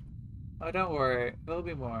 Oh, don't worry. There'll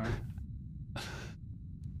be more.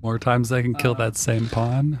 More times I can kill that same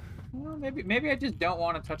pawn. Well, maybe I just don't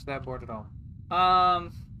want to touch that board at all.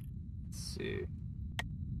 Let's see.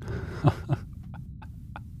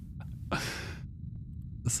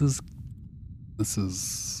 This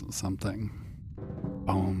is something.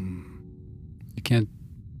 Boom. You can't.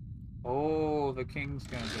 Oh, the king's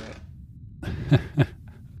gonna do it.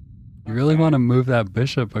 You really want to move that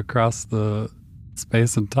bishop across the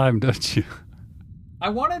space and time, don't you? I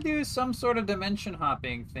want to do some sort of dimension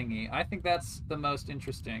hopping thingy. I think that's the most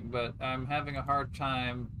interesting, but I'm having a hard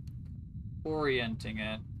time orienting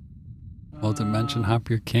it. Well, dimension hop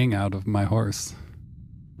your king out of my horse.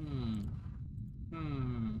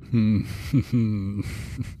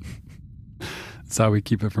 That's how we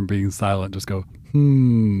keep it from being silent. Just go,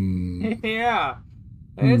 Yeah.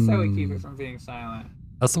 That is how we keep it from being silent.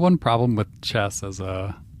 That's the one problem with chess as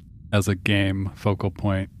a game focal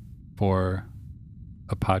point for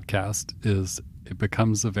a podcast is it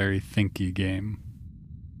becomes a very thinky game.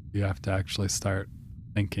 You have to actually start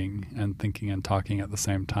thinking and talking at the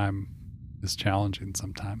same time is challenging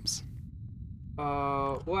sometimes.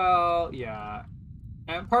 Well, yeah.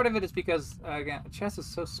 And part of it is because, again, chess is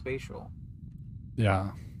so spatial.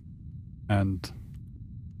 Yeah. And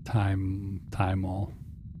timal.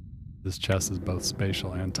 This chess is both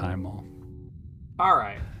spatial and timal. All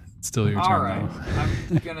right. It's still your turn, All right. though.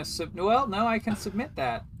 I'm going to well, no, I can submit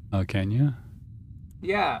that. Oh, can you?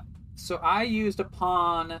 Yeah. So I used a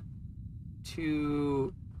pawn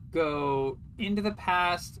to go into the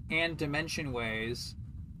past and dimension ways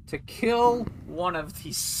to kill one of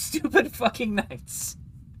these stupid fucking knights.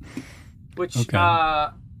 Which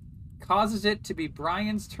causes it to be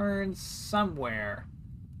Brian's turn somewhere.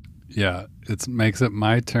 Yeah, it makes it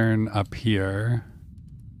my turn up here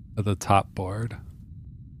at the top board.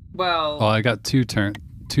 Well, I got two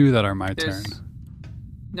that are my turn.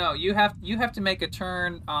 No, you have to make a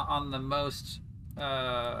turn on the most.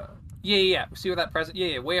 Yeah. See where that present?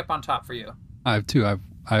 Yeah, way up on top for you. I have two. I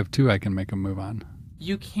have two I can make a move on.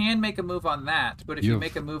 You can make a move on that, but if you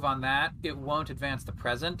make a move on that, it won't advance the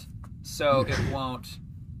present, so it won't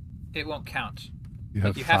count. You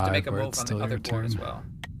have to make a move on the other board turn as well.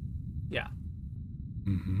 Yeah.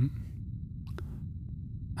 Mm-hmm.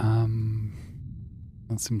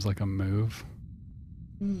 That seems like a move.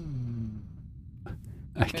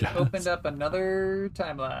 I guess. It opened up another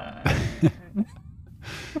timeline.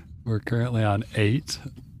 We're currently on 8.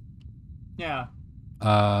 Yeah.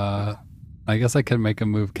 I guess I could make a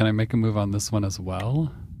move. Can I make a move on this one as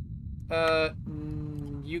well?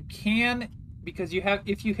 You can, because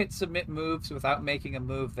if you hit submit moves without making a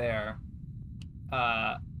move there,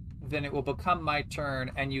 then it will become my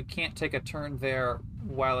turn, and you can't take a turn there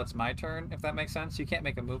while it's my turn, if that makes sense. You can't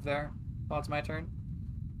make a move there while it's my turn.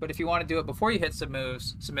 But if you want to do it before you hit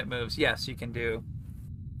submit moves, yes, you can do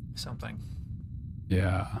something.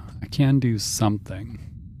 Yeah, I can do something.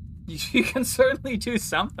 You can certainly do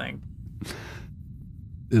something.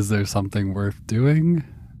 Is there something worth doing?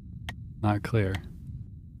 Not clear.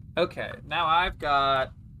 Okay, now I've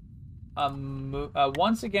got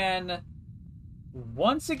once again,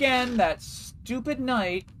 that stupid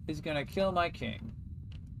knight is gonna kill my king.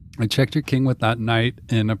 I checked your king with that knight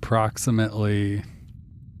in approximately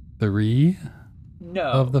 3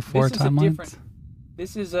 of the 4 timelines.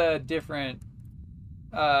 This is a different.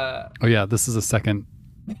 Oh yeah, this is a second.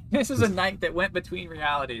 This is a knight that went between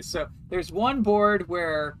realities. So there's one board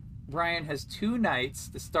where Brian has 2 knights.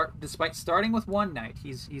 Despite starting with 1 knight,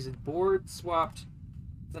 he's board swapped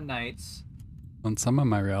the knights. On some of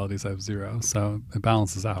my realities, I have 0, so it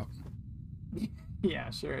balances out. Yeah,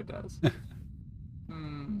 sure it does.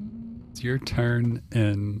 It's your turn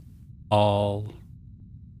in all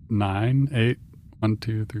 9, 8, 1,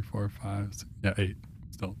 2, 3, 4, 5, 6, yeah, 8.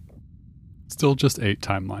 Still just 8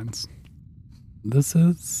 timelines. This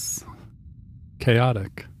is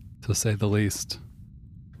chaotic, to say the least.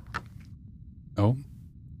 Oh,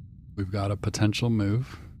 we've got a potential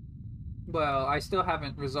move. Well, I still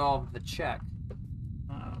haven't resolved the check.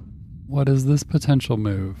 What is this potential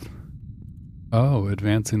move? Oh,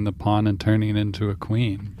 advancing the pawn and turning it into a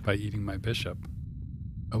queen by eating my bishop.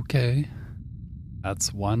 Okay.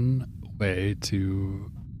 That's one way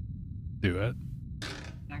to do it.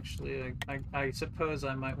 Actually, I suppose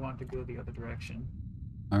I might want to go the other direction.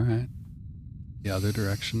 All right. The other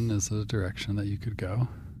direction is a direction that you could go.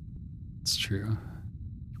 It's true.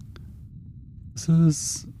 This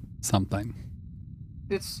is something.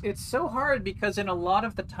 it's so hard because in a lot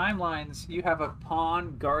of the timelines you have a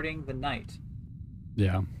pawn guarding the knight,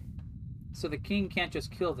 Yeah. so the king can't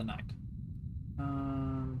just kill the knight.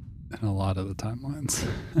 In a lot of the timelines.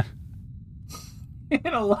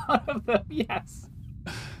 In a lot of them, yes.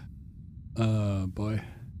 Oh, boy.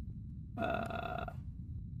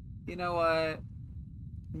 You know what?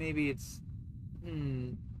 Maybe it's.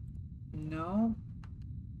 No.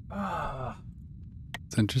 Ah.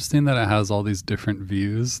 It's interesting that it has all these different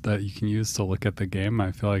views that you can use to look at the game.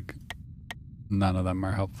 I feel like none of them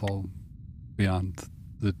are helpful beyond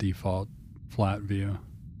the default flat view.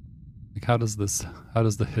 Like, how does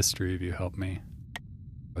the history view help me?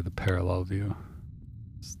 Or the parallel view?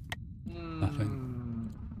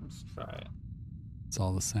 Nothing. Let's try it. It's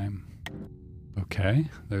all the same. Okay,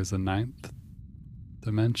 there's a 9th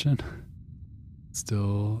dimension.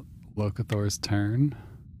 Still Locathor's turn.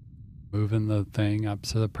 Moving the thing up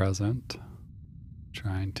to the present.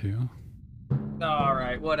 Trying to. All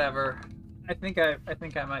right, whatever. I think I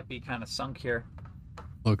might be kind of sunk here.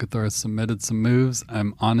 Locathor has submitted some moves.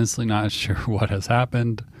 I'm honestly not sure what has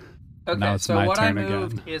happened. Okay, Now it's so my what I turn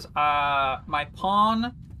moved again. is my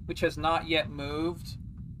pawn, which has not yet moved.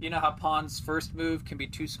 You know how pawns first move can be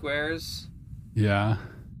 2 squares? Yeah.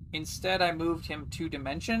 Instead, I moved him 2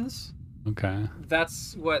 dimensions. Okay.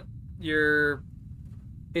 That's what your...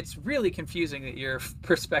 It's really confusing that your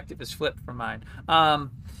perspective is flipped from mine. Oh,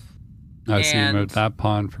 so you And- moved that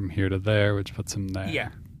pawn from here to there, which puts him there. Yeah.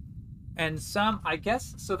 And I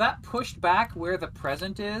guess, so that pushed back where the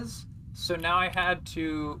present is. So now I had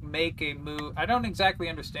to make a move. I don't exactly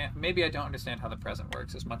understand. Maybe I don't understand how the present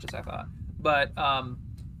works as much as I thought. But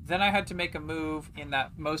then I had to make a move in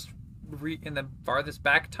that in the farthest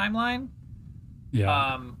back timeline,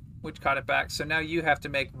 Yeah. which caught it back. So now you have to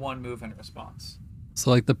make 1 move in response.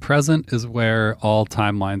 So like the present is where all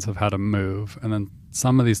timelines have had a move, and then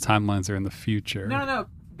some of these timelines are in the future. No.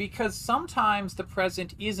 Because sometimes the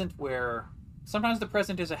present isn't where. Sometimes the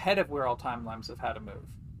present is ahead of where all timelines have had a move.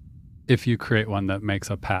 If you create one that makes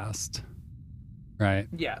a past, right?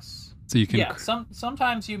 Yes. So you can. Yeah.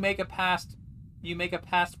 Sometimes you make a past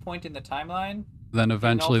point in the timeline, Then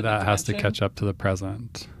eventually alternate that has to dimension. catch up to the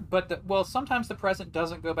present. but sometimes the present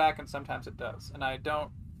doesn't go back and sometimes it does, and I don't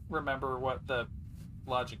remember what the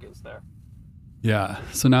logic is there. Yeah.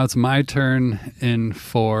 So now it's my turn in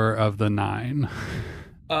 4 of the 9.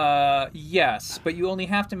 Yes, but you only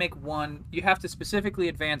have to make 1. You have to specifically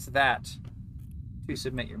advance that to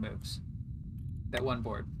submit your moves. That 1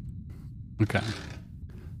 board. Okay.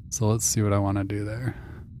 So let's see what I want to do there.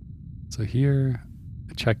 So here,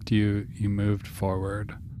 I checked you moved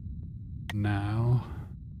forward. Now.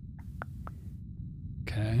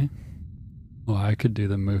 Okay. Well, I could do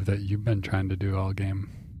the move that you've been trying to do all game.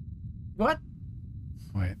 What?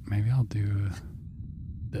 Wait, maybe I'll do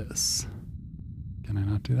this. Can I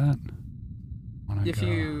not do that? If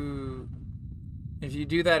you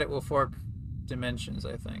do that, it will fork dimensions,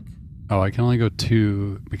 I think. Oh, I can only go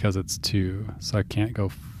 2 because it's 2. So I can't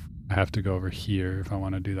go. I have to go over here if I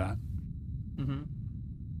want to do that. Mm-hmm.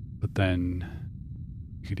 But then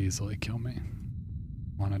you could easily kill me.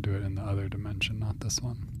 I want to do it in the other dimension, not this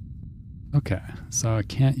one. Okay, so I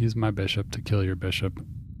can't use my bishop to kill your bishop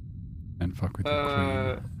and fuck with your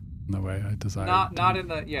queen in the way I desire. Not in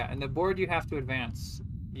the board you have to advance.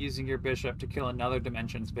 Using your bishop to kill another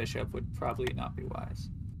dimension's bishop would probably not be wise.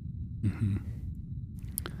 Mm-hmm.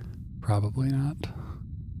 Probably not.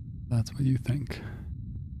 That's what you think.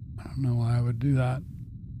 I don't know why I would do that.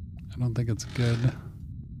 I don't think it's good.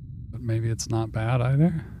 But maybe it's not bad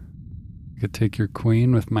either. I could take your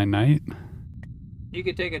queen with my knight. You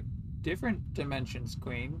could take a different dimension's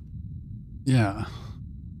queen. Yeah,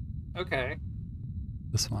 Okay.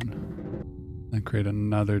 this one. Then create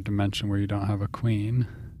another dimension where you don't have a queen.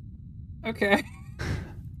 Okay.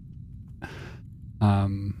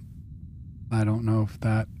 I don't know if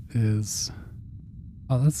that is...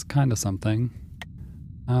 Oh, that's kind of something.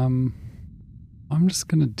 I'm just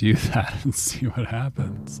gonna do that and see what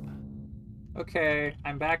happens. Okay,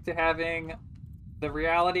 I'm back to having the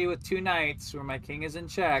reality with 2 knights where my king is in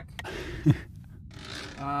check.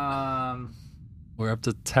 We're up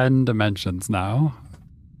to 10 dimensions now.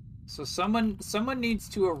 So someone needs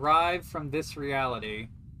to arrive from this reality.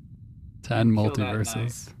 10 Kill that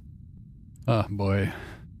multiverses. Oh boy.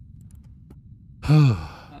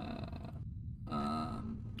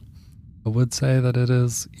 I would say that it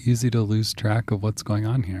is easy to lose track of what's going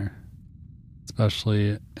on here.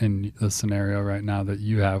 Especially in the scenario right now that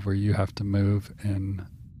you have where you have to move in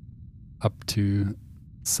up to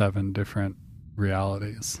 7 different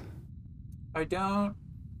realities. I don't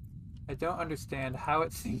understand how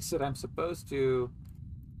it thinks that I'm supposed to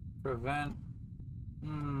Prevent.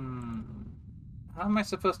 How am I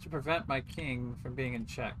supposed to prevent my king from being in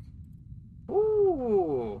check?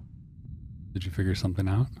 Ooh. Did you figure something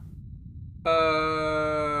out?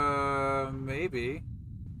 Maybe.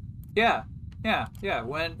 Yeah.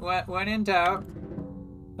 When in doubt,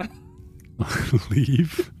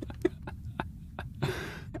 Leave.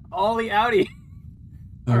 Ollie outie.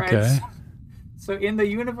 All right, Okay. so in the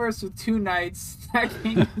universe with two knights, that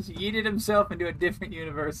king yeeted himself into a different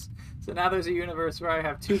universe. So now there's a universe where I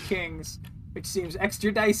have two kings, which seems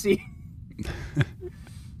extra dicey.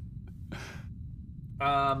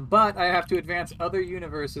 But I have to advance other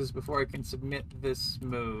universes before I can submit this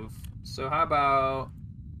move. So how about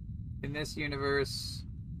in this universe,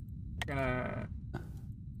 we're gonna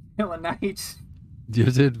kill a knight. Do you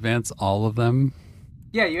have to advance all of them?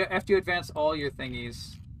 Yeah, you have to advance all your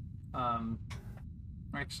thingies.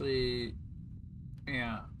 Actually,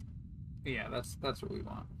 yeah, that's what we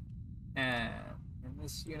want. And in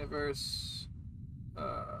this universe,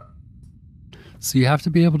 So you have to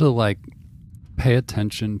be able to like pay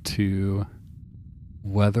attention to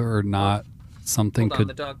whether or not something hold on, could.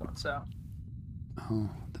 the dog wants out. Oh,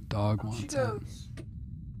 the dog She wants out. goes.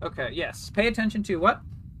 Okay, yes. Pay attention to what?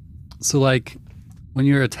 So like when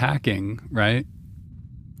you're attacking, right?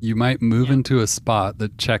 You might move Yeah. into a spot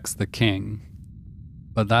that checks the king,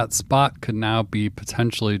 but that spot could now be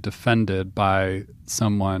potentially defended by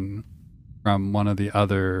someone from one of the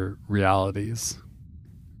other realities,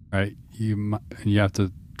 right? You have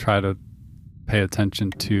to try to pay attention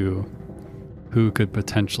to who could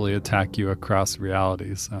potentially attack you across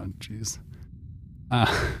realities. Oh, jeez.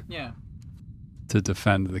 Yeah. To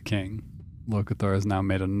defend the king. Locathor has now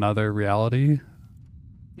made another reality.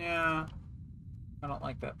 Yeah. I don't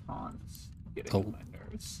like that pawn. It's getting Oh. on my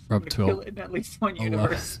nerves. We're I'm up gonna to kill it in at least one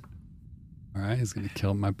universe. All right, he's going to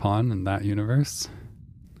kill my pawn in that universe.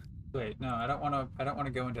 Wait, no, I don't want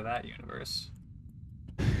to go into that universe.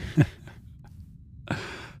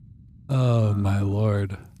 Oh my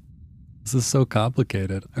lord. This is so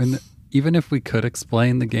complicated. I mean, even if we could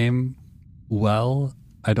explain the game well,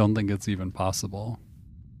 I don't think it's even possible.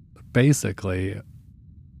 Basically,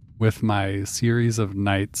 with my series of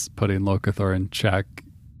knights putting Locathor in check,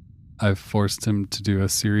 I've forced him to do a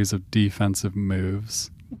series of defensive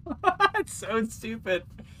moves, It's so stupid.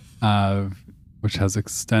 which has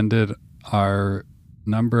extended our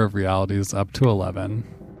number of realities up to 11.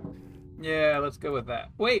 Yeah, let's go with that.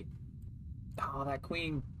 Wait. Oh, that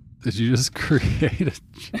queen. Did you just create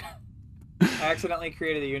a... I accidentally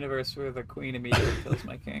created a universe where the queen immediately kills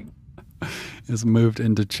my king. is moved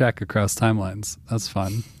into check across timelines. That's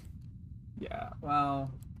fun. Yeah,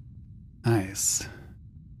 well, Nice.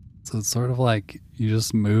 So it's sort of like you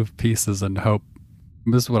just move pieces and hope.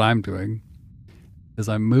 This is what I'm doing. Is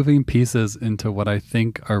I'm moving pieces into what I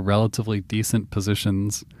think are relatively decent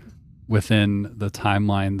positions within the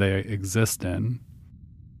timeline they exist in,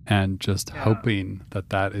 and just Yeah. hoping that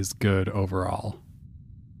that is good overall.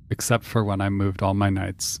 Except for when I moved all my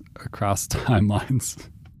knights across timelines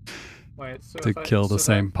wait, so to if I- kill the so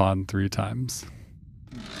same pawn 3 times.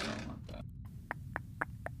 I don't want that.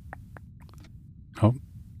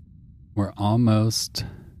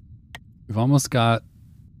 We've almost got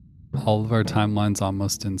all of our timelines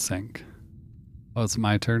almost in sync. Oh, it's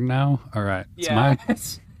my turn now? All right. It's Yeah,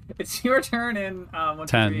 it's your turn in 1, 2,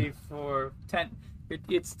 10. 3, 4, 10.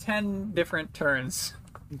 It's 10 different turns.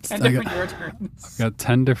 10 I different got, your turns. got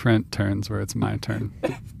 10 different turns where it's my turn.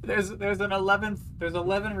 There's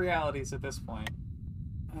 11 realities at this point.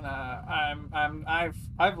 And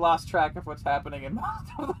I've lost track of what's happening in most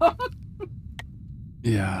of them.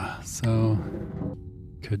 Yeah, so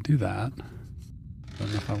could do that. Don't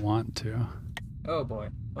know if I want to. Oh boy.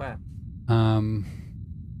 What? All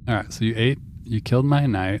right, so you killed my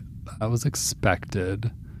knight. That was expected.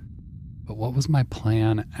 But what was my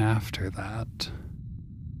plan after that?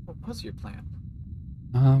 What was your plan?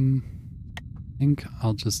 I think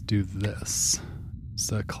I'll just do this.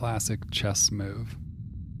 It's a classic chess move.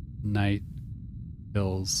 Knight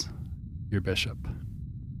kills your bishop.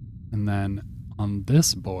 And then on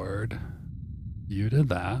this board, you did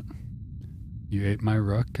that. You ate my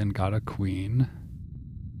rook and got a queen.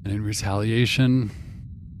 And in retaliation,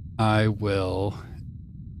 I will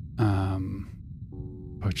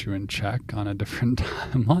put you in check on a different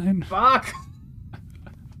timeline. Fuck!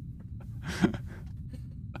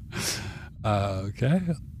 Okay.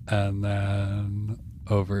 And then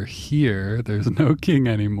over here, there's no king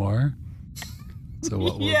anymore. So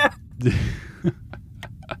what we'll Yeah. do,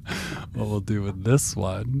 what we'll do with this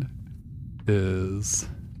one is,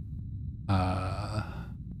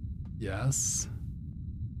 yes.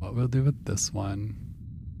 What we'll do with this one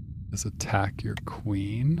is attack your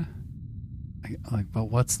queen. But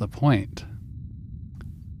what's the point?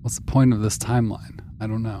 What's the point of this timeline? I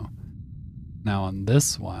don't know. Now on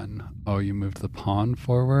this one, oh, you moved the pawn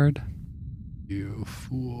forward? You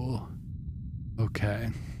fool. Okay.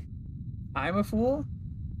 I'm a fool?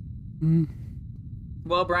 Hmm.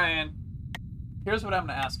 Well, Brian, here's what I'm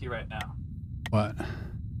going to ask you right now. What?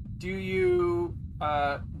 Do you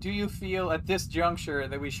feel at this juncture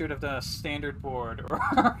that we should have done a standard board, or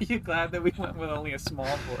are you glad that we went with only a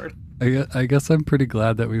small board? I guess I'm pretty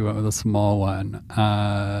glad that we went with a small one.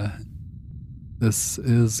 This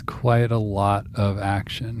is quite a lot of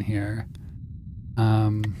action here.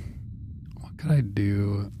 What could I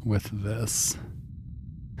do with this?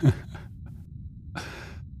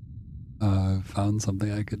 I found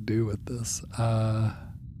something I could do with this. Do I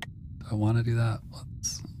want to do that?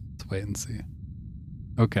 Let's wait and see.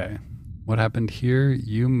 Okay, what happened here?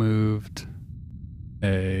 You moved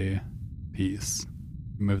a piece.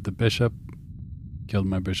 You moved the bishop, killed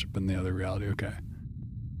my bishop in the other reality. Okay.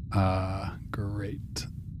 Great.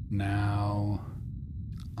 Now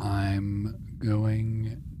I'm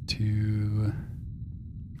going to...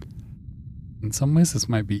 In some ways, this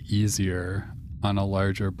might be easier on a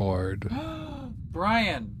larger board.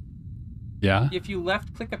 Brian, Yeah? if you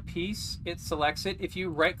left-click a piece, it selects it. If you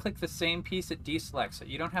right-click the same piece, it deselects it.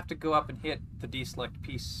 You don't have to go up and hit the deselect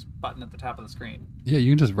piece button at the top of the screen. Yeah,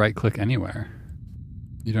 you can just right-click anywhere.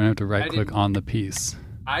 You don't have to right-click on the piece.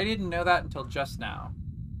 I didn't know that until just now.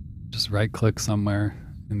 Just right-click somewhere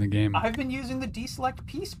in the game. I've been using the deselect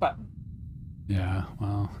piece button. Yeah,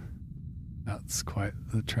 well, that's quite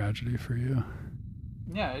the tragedy for you.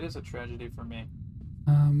 Yeah, it is a tragedy for me.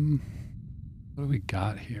 What do we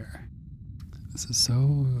got here? This is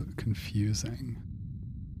so confusing.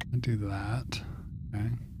 I'll do that. Okay.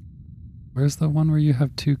 Where's the one where you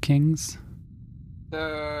have two kings?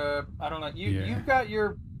 I don't know. Yeah. You've got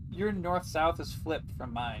your north-south is flipped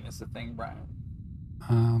from mine, is the thing, Brian.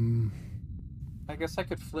 I guess I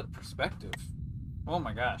could flip perspective. Oh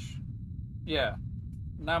my gosh. Yeah.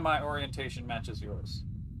 Now my orientation matches yours,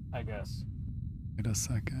 I guess. Wait a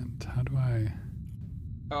second. How do I...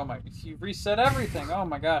 Oh my, you reset everything. Oh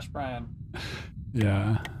my gosh, Brian.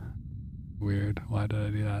 Yeah. Weird. Why did I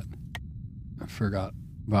do that? I forgot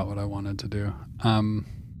about what I wanted to do.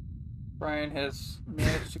 Brian has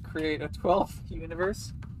managed to create a 12th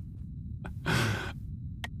universe.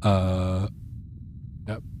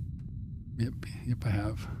 Yep, I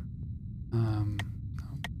have.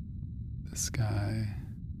 This guy.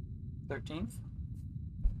 13th?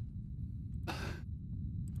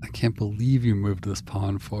 I can't believe you moved this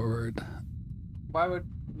pawn forward. Why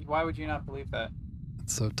would you not believe that?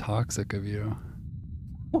 It's so toxic of you.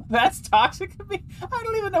 That's toxic of me? I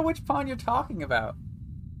don't even know which pawn you're talking about.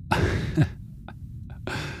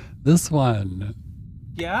 This one.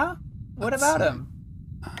 Yeah? What Let's about see. him?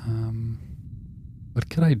 What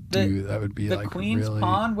could I do that would be The like queen's really...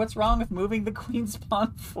 pawn? What's wrong with moving the queen's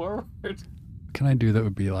pawn forward? What can I do that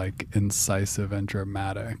would be like incisive and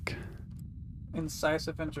dramatic?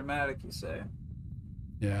 Incisive and dramatic, you say?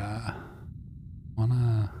 Yeah.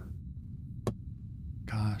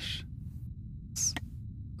 Gosh.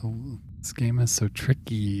 This game is so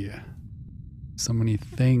tricky. So many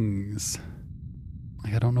things.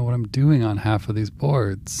 Like, I don't know what I'm doing on half of these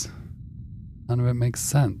boards. None of it makes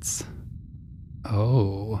sense.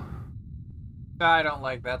 Oh. I don't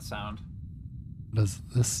like that sound. What does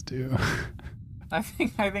this do? I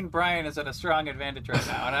think Brian is at a strong advantage right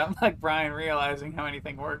now, and I don't like Brian realizing how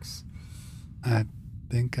anything works. I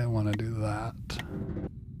think I want to do that.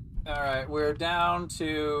 All right, we're down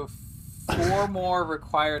to 4 more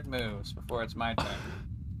required moves before it's my turn.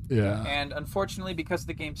 Yeah. And unfortunately, because of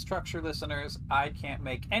the game structure, listeners, I can't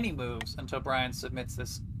make any moves until Brian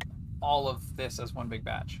submits all of this as one big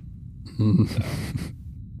batch. All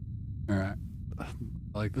right.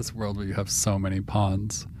 Like this world where you have so many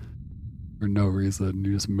pawns for no reason.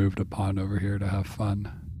 You just moved a pawn over here to have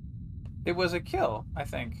fun. It was a kill, I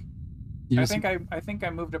think. I think I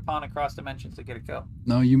moved a pawn across dimensions to get a kill.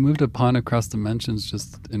 No, you moved a pawn across dimensions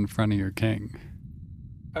just in front of your king.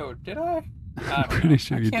 Oh, did I? I'm pretty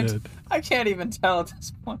sure you did. I can't even tell at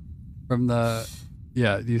this point. From the...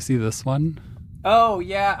 Yeah, do you see this one? Oh,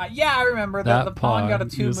 yeah. I remember that the pawn got a pawn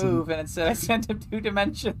 2 using- move, and it said I sent him 2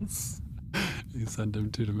 dimensions. You sent him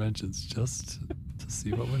 2 dimensions just to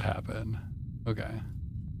see what would happen. Okay.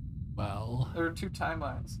 Well... There are 2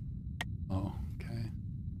 timelines. Oh, okay.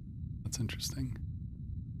 That's interesting.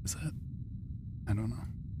 Is it? I don't know.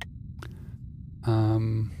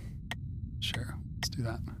 Sure. Let's do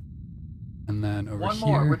that. And then over One here...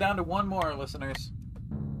 more. We're down to 1 more, listeners.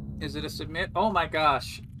 Is it a submit? Oh my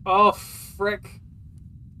gosh. Oh, frick.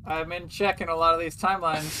 I'm in check in a lot of these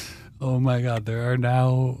timelines. Oh my god, there are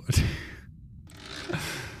now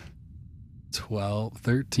 12,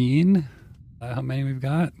 13? How many we've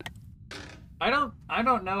got? I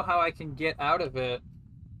don't know how I can get out of it.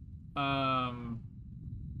 I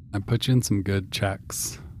put you in some good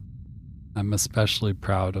checks. I'm especially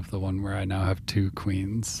proud of the one where I now have 2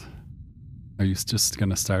 queens. Are you just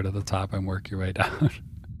gonna start at the top and work your way down?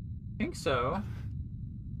 I think so.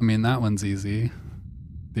 I mean, that one's easy,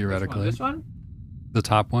 theoretically. This one? The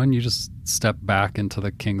top one, you just step back into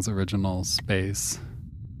the king's original space.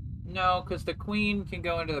 No, because the queen can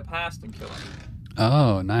go into the past and kill him.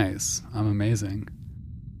 Oh, nice. I'm amazing.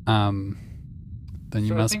 Then you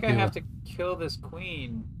So must I think I have to kill this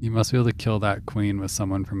queen. You must be able to kill that queen with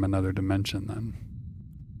someone from another dimension then.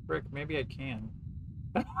 Frick, maybe I can.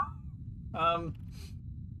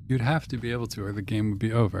 You'd have to be able to, or the game would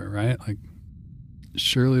be over, right? Like,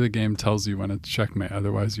 surely the game tells you when it's checkmate.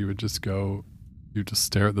 Otherwise, you would just go, you just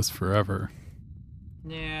stare at this forever.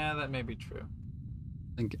 Yeah, that may be true.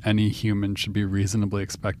 I think any human should be reasonably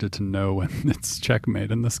expected to know when it's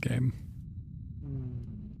checkmate in this game.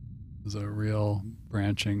 It's a real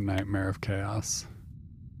branching nightmare of chaos.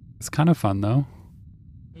 It's kind of fun, though.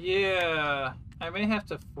 Yeah, I may have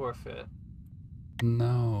to forfeit.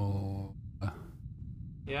 No.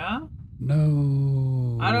 Yeah?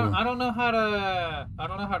 No. I don't know how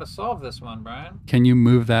to solve this one, Brian. Can you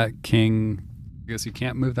move that king? I guess you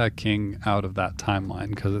can't move that king out of that timeline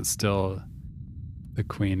because it's still the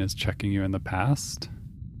queen is checking you in the past.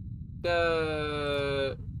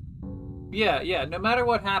 Yeah, no matter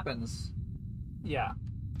what happens. Yeah.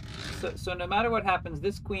 So no matter what happens,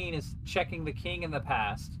 this queen is checking the king in the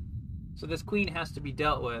past. So this queen has to be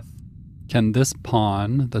dealt with. Can this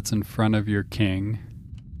pawn that's in front of your king?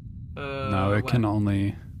 No, it can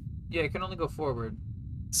only. Yeah, it can only go forward.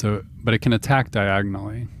 So, but it can attack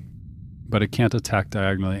diagonally. But it can't attack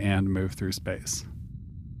diagonally and move through space.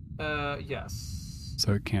 Yes.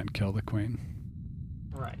 So it can't kill the queen.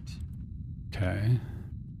 Right. Okay.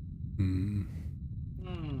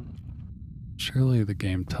 Surely the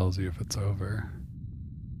game tells you if it's over.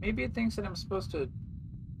 Maybe it thinks that I'm supposed to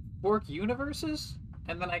fork universes,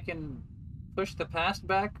 and then I can push the past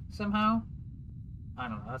back somehow. I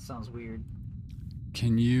don't know. That sounds weird.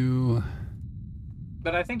 Can you?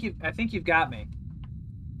 But I think you've got me.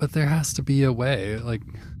 But there has to be a way, like.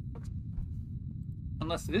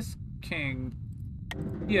 Unless this king.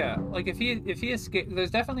 Yeah, like if he escapes,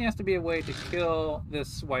 there's definitely has to be a way to kill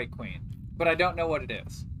this white queen, but I don't know what it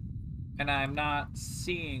is, and I'm not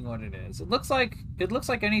seeing what it is. It looks like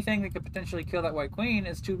anything that could potentially kill that white queen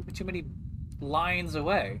is too many lines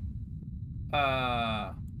away.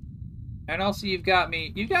 And also you've got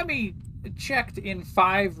me checked in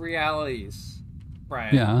 5 realities,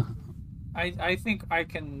 right? Yeah. I think I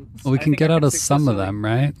can. Well, we can get out of some of them,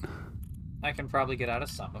 right? I can probably get out of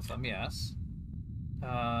some of them, yes.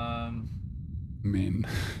 I mean,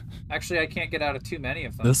 actually, I can't get out of too many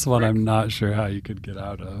of them. This one, I'm not sure how you could get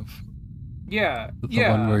out of. Yeah, the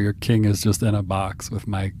one where your king is just in a box with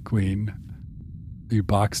my queen. You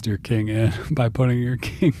boxed your king in by putting your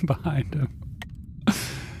king behind him.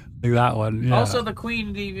 Like that one. Yeah. Also, the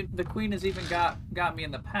queen has even got me in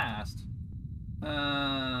the past.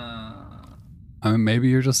 I mean, maybe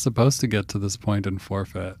you're just supposed to get to this point and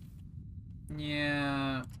forfeit.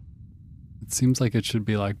 Yeah. It seems like it should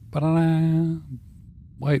be like, ba-da-da,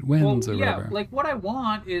 white wins or whatever. Yeah, like what I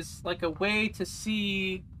want is like a way to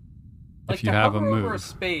see, like if you to have hover a move over a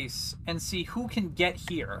space and see who can get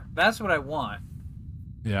here. That's what I want.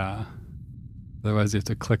 Yeah. Otherwise, you have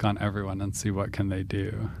to click on everyone and see what can they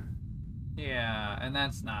do. Yeah, and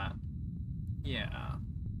that's not. Yeah.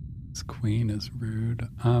 This queen is rude.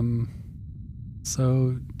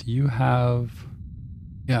 So do you have?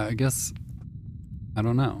 Yeah, I guess. I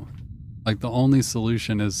don't know. Like the only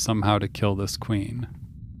solution is somehow to kill this queen,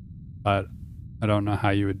 but I don't know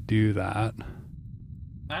how you would do that.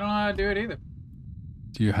 I don't know how to do it either.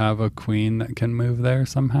 Do you have a queen that can move there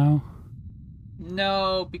somehow?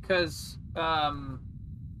 No, because they're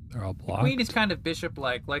all blocked. The queen is kind of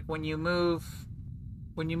bishop-like. Like when you move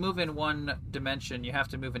in one dimension, you have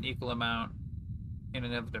to move an equal amount in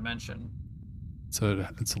another dimension. So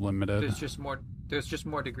it's limited. There's just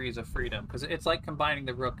more degrees of freedom because it's like combining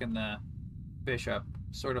the rook and the bishop,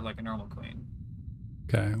 sort of like a normal queen.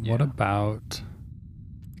 Okay, Yeah. what about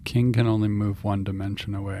the king can only move one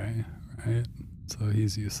dimension away, right? So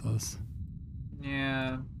he's useless.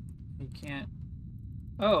 Yeah, you can't.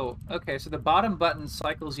 Oh, okay. So the bottom button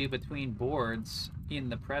cycles you between boards in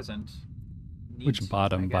the present. Neat, Which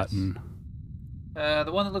bottom I guess. button?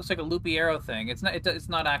 The one that looks like a loopy arrow thing. It's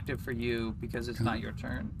not active for you because it's not your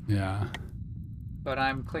turn. Yeah. But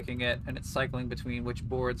I'm clicking it, and it's cycling between which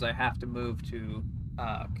boards I have to move to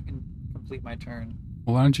complete my turn.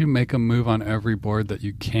 Well, why don't you make a move on every board that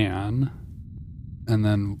you can, and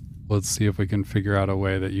then let's see if we can figure out a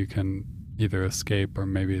way that you can either escape or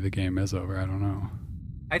maybe the game is over. I don't know.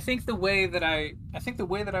 I think the way that I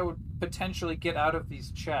would potentially get out of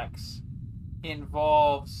these checks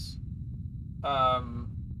involves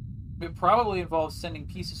it probably involves sending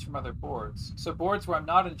pieces from other boards. So boards where I'm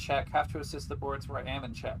not in check have to assist the boards where I am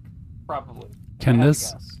in check. Probably. Can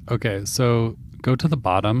this... Okay, so go to the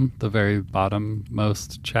bottom, the very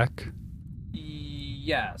bottom-most check.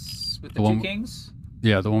 Yes. With the two kings?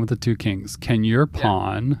 Yeah, the one with the two kings. Can your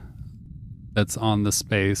pawn that's on the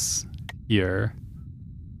space here,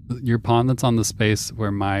 your pawn that's on the space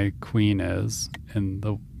where my queen is, in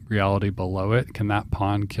the reality below it, can that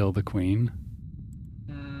pawn kill the queen?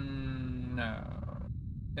 No.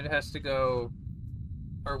 It has to go...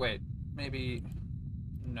 Or wait, maybe...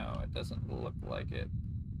 No, it doesn't look like it.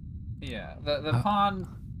 Yeah, the pawn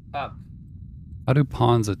up. How do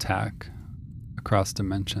pawns attack across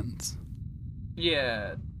dimensions?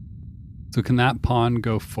 Yeah. So can that pawn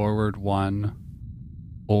go forward one,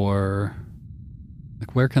 or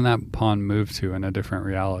like where can that pawn move to in a different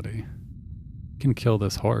reality? You can kill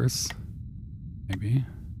this horse, maybe.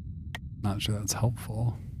 Not sure that's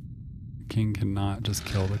helpful. The king cannot just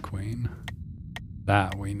kill the queen.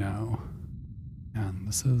 That we know. And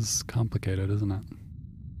this is complicated, isn't it?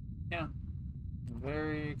 Yeah.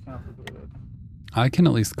 Very complicated. I can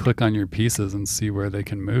at least click on your pieces and see where they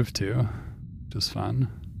can move to, which is fun.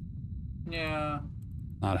 Yeah.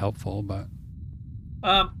 Not helpful, but...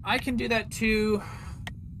 I can do that too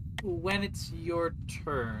when it's your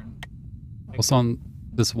turn. Well, so on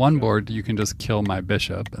this one board, you can just kill my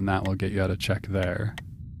bishop, and that will get you out of check there,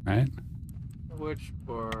 right? Which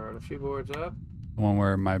board? A few boards up? The one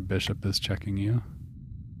where my bishop is checking you.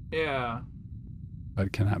 Yeah.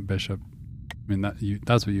 But can that bishop... I mean,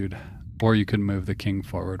 that's what you'd... Or you could move the king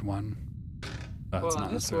forward one. That's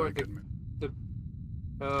not necessarily a good move.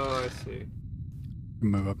 Oh, I see.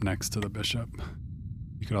 Move up next to the bishop.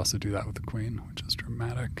 You could also do that with the queen, which is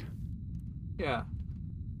dramatic. Yeah.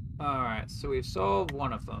 Alright, so we've solved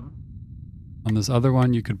one of them. On this other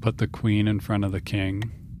one, you could put the queen in front of the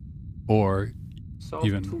king, or solved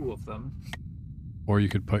even two of them. Or you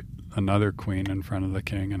could put another queen in front of the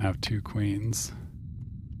king and have two queens.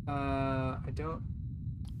 I don't...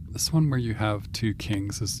 This one where you have two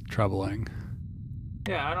kings is troubling.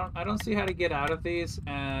 Yeah, I don't see how to get out of these,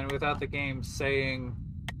 and without the game saying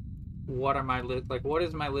what are my what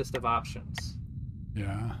is my list of options.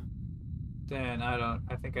 Yeah. Then I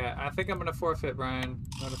think I'm gonna forfeit, Brian.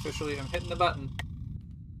 I'm hitting the button.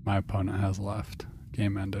 My opponent has left.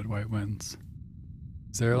 Game ended, white wins.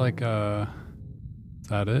 Is there like a... Is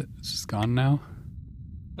that it? It's just gone now?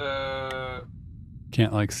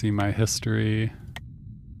 Can't like see my history.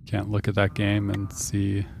 Can't look at that game and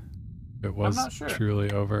see if it was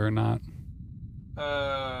truly over or not.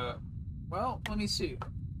 Well, let me see.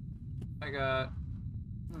 I got...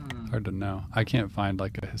 Hard to know. I can't find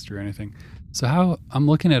like a history or anything. So how... I'm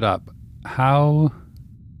looking it up. How...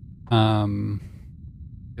 I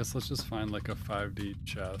guess let's just find like a 5D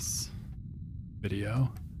chess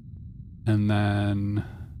video. And then...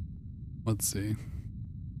 Let's see.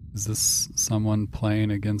 Is this someone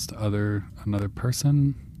playing against another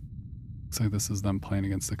person? Looks like this is them playing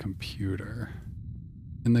against the computer.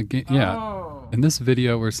 In the game, in this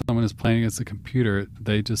video where someone is playing against the computer,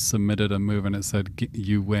 they just submitted a move and it said,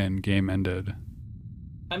 "You win, game ended."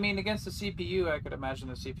 I mean, against the CPU, I could imagine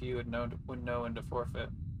the CPU would know when to forfeit.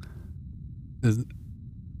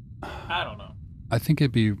 I don't know. I think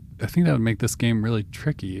that would make this game really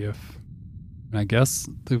tricky if... And I guess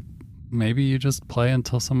maybe you just play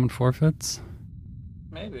until someone forfeits?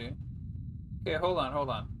 Maybe. Okay, hold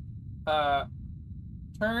on.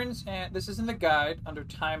 Turns, and this is in the guide under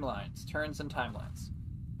timelines. Turns and timelines.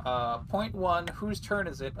 Point 1, whose turn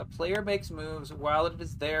is it? A player makes moves while it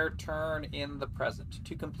is their turn in the present.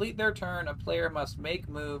 To complete their turn, a player must make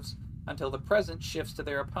moves until the present shifts to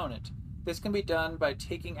their opponent. This can be done by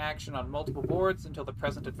taking action on multiple boards until the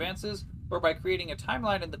present advances, or by creating a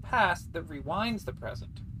timeline in the past that rewinds the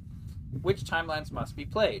present. Which timelines must be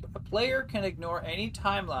played? A player can ignore any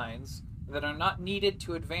timelines that are not needed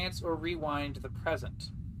to advance or rewind the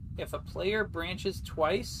present. If a player branches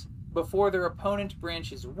twice before their opponent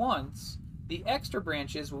branches once, the extra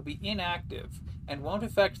branches will be inactive and won't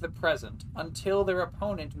affect the present until their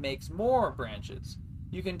opponent makes more branches.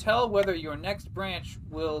 You can tell whether your next branch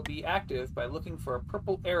will be active by looking for a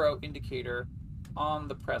purple arrow indicator on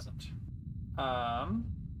the present.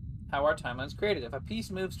 How are timelines created? If a piece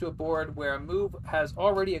moves to a board where a move has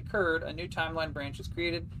already occurred, a new timeline branch is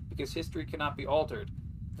created because history cannot be altered.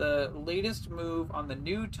 The latest move on the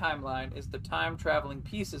new timeline is the time-traveling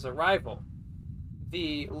piece's arrival.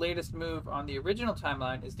 The latest move on the original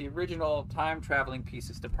timeline is the original time-traveling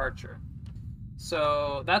piece's departure.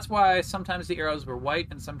 So that's why sometimes the arrows were white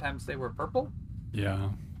and sometimes they were purple. Yeah.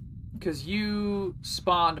 Because you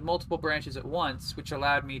spawned multiple branches at once, which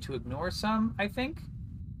allowed me to ignore some, I think.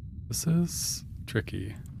 This is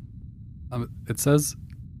tricky. It says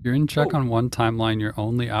you're in check on one timeline. Your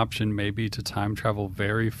only option may be to time travel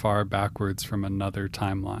very far backwards from another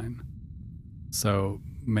timeline. So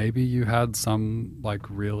maybe you had some like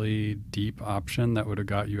really deep option that would have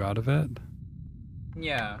got you out of it.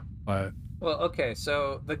 Yeah. But well, okay.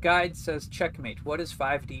 So the guide says checkmate. What is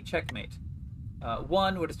 5D checkmate?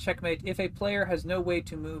 1. What is checkmate? If a player has no way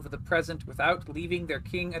to move the present without leaving their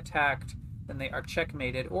king attacked, then they are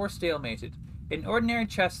checkmated or stalemated. In ordinary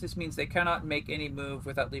chess, this means they cannot make any move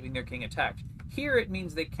without leaving their king attacked. Here, it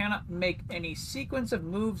means they cannot make any sequence of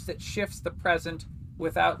moves that shifts the present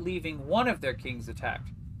without leaving one of their kings attacked.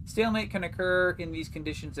 Stalemate can occur in these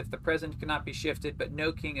conditions if the present cannot be shifted, but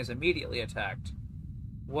no king is immediately attacked.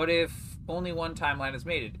 What if only one timeline is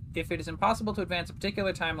mated? If it is impossible to advance a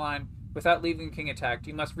particular timeline without leaving a king attacked,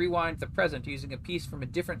 you must rewind the present using a piece from a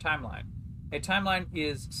different timeline. A timeline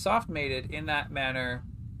is soft-mated in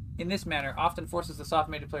this manner, often forces the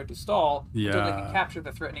soft-mated player to stall until they can capture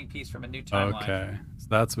the threatening piece from a new timeline. Okay, so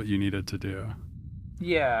that's what you needed to do.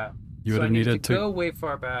 Yeah. You would have needed to go way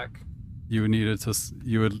far back. You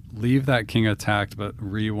would leave that king attacked, but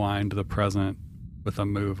rewind the present with a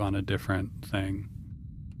move on a different thing.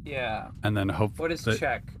 Yeah. And then hope. What is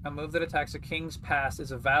check? A move that attacks a king's pass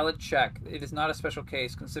is a valid check. It is not a special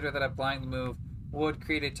case. Consider that applying the move would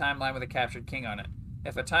create a timeline with a captured king on it.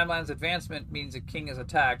 If a timeline's advancement means a king is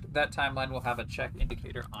attacked, that timeline will have a check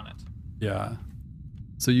indicator on it. Yeah.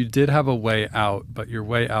 So you did have a way out, but your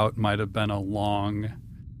way out might have been a long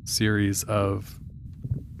series of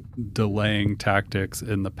delaying tactics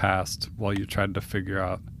in the past while you tried to figure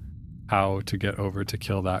out how to get over to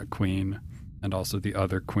kill that queen and also the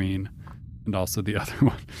other queen and also the other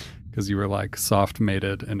one, because you were like soft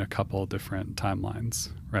mated in a couple different timelines,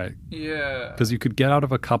 right? Yeah. Because you could get out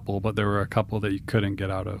of a couple, but there were a couple that you couldn't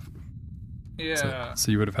get out of. Yeah.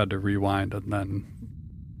 So you would have had to rewind and then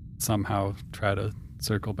somehow try to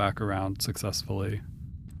circle back around successfully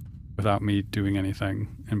without me doing anything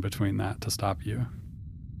in between that to stop you.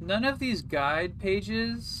 None of these guide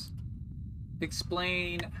pages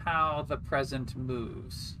explain how the present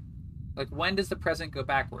moves. Like, when does the present go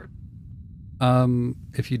backward?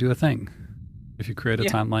 If you do a thing. If you create a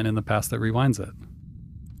timeline in the past that rewinds it.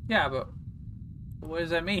 Yeah, but what does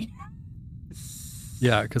that mean?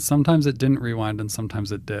 Yeah, because sometimes it didn't rewind and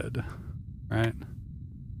sometimes it did, right?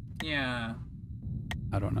 Yeah.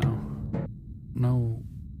 I don't know. No,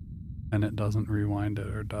 and it doesn't rewind it,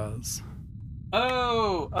 or does.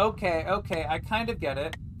 Oh, okay. I kind of get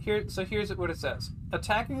it. Here's what it says.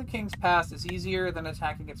 Attacking a king's past is easier than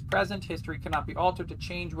attacking its present. History cannot be altered to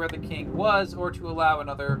change where the king was or to allow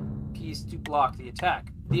another piece to block the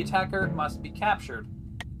attack. The attacker must be captured.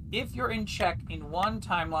 If you're in check in one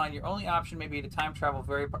timeline, your only option may be to time travel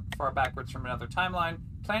very far backwards from another timeline,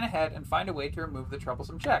 plan ahead, and find a way to remove the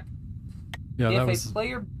troublesome check. Yeah,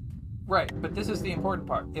 Right, but this is the important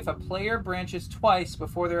part. If a player branches twice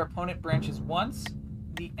before their opponent branches once,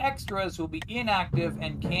 the extras will be inactive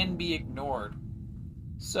and can be ignored.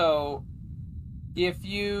 So, if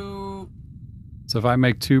I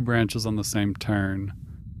make 2 branches on the same turn,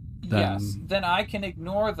 then I can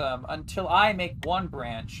ignore them until I make 1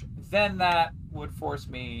 branch. Then that would force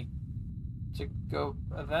me to go.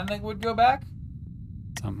 Then they would go back?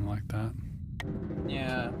 Something like that.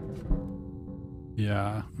 Yeah.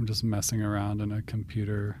 Yeah, I'm just messing around in a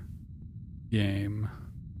computer game.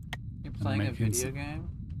 You're playing a video game?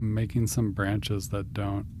 Making some branches that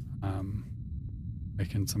don't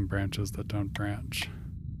branch,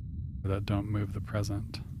 or that don't move the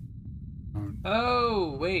present.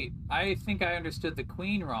 Oh, wait. I think I understood the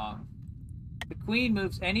queen wrong. The queen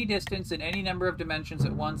moves any distance in any number of dimensions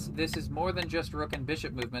at once. This is more than just rook and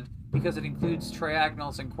bishop movement, because it includes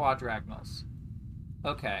triagonals and quadragonals.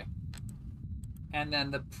 Okay. And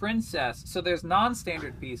then the princess. So there's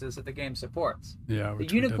non-standard pieces that the game supports. Yeah. The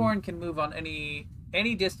unicorn can move on any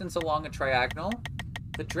distance along a triagonal.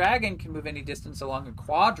 The dragon can move any distance along a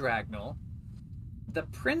quadragonal. The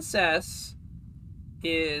princess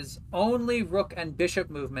is only rook and bishop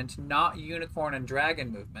movement, not unicorn and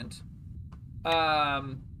dragon movement.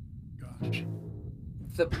 Gosh.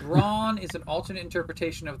 The brawn is an alternate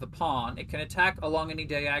interpretation of the pawn. It can attack along any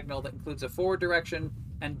diagonal that includes a forward direction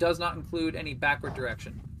and does not include any backward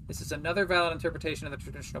direction. This is another valid interpretation of the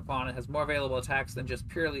traditional pawn and has more available attacks than just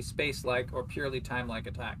purely space-like or purely time-like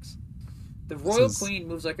attacks. The royal queen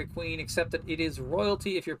moves like a queen, except that it is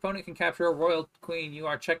royalty. If your opponent can capture a royal queen, you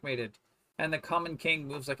are checkmated. And the common king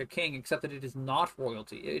moves like a king, except that it is not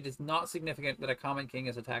royalty. It is not significant that a common king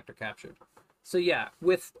is attacked or captured. So yeah,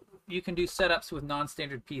 you can do setups with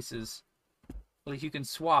non-standard pieces. Like you can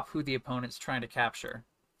swap who the opponent's trying to capture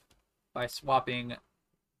by swapping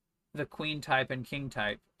the queen type and king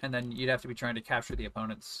type, and then you'd have to be trying to capture the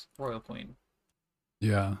opponent's royal queen.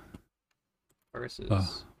 Yeah.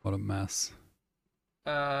 Versus what a mess.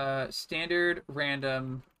 Standard,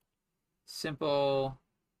 random, simple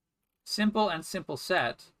and simple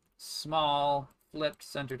set, small, flipped,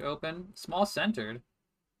 centered, open, small centered.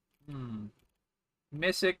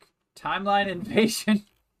 Mythic, timeline invasion.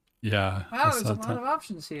 Yeah. Wow, there's a lot of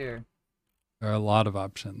options here. There are a lot of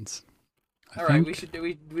options. All right, we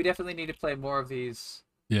definitely need to play more of these.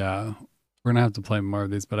 Yeah, we're gonna have to play more of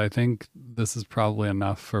these, but I think this is probably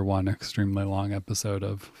enough for one extremely long episode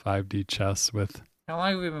of 5D chess with. How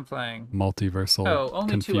long have we been playing? Multiversal.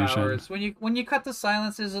 Only confusion. 2 hours. When you cut the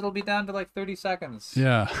silences, it'll be down to like 30 seconds.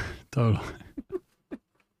 Yeah, totally.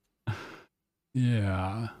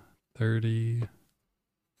 Yeah, 30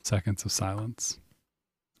 seconds of silence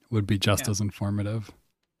would be just as informative.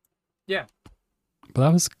 Yeah.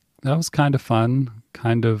 But that was kind of fun,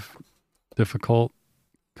 kind of difficult,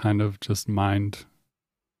 kind of just mind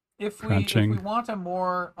crunching. If we want a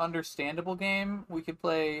more understandable game, we could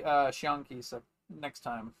play Xiangqi next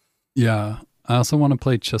time. Yeah. I also want to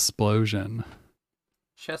play Chessplosion.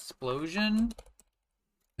 Chessplosion?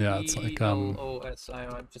 Yeah, it's like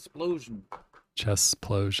Chessplosion.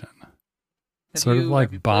 Chessplosion. Sort of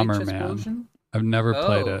like Bomberman. I've never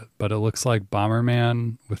played it, but it looks like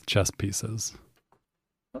Bomberman with chess pieces.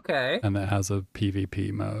 Okay. And it has a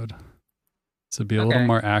PvP mode. So it'd be a little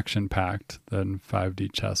more action-packed than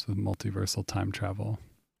 5D chess with multiversal time travel.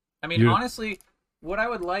 I mean, honestly, what I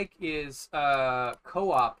would like is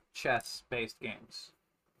co-op chess-based games.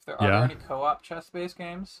 Are there any co-op chess-based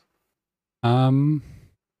games?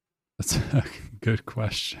 That's a good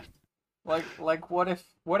question. Like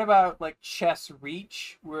what about like Chess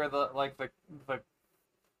Reach, where the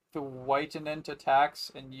whitenant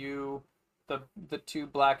attacks and the two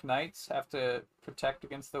black knights have to protect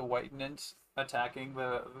against the whitenant attacking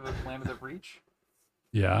the Flame of the Breach?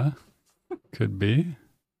 Yeah. Could be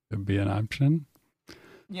an option.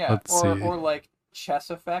 Yeah, or like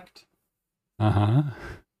Chess Effect. Uh-huh.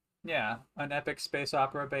 Yeah, an epic space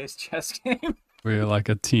opera based chess game. Where you're like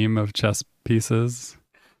a team of chess pieces.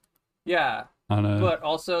 Yeah. But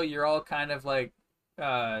also you're all kind of like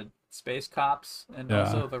space cops, and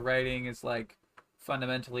also the writing is like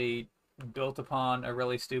fundamentally built upon a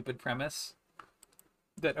really stupid premise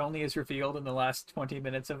that only is revealed in the last 20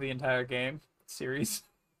 minutes of the entire game series.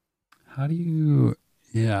 How do you...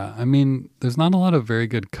 Yeah, I mean, there's not a lot of very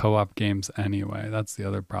good co-op games anyway. That's the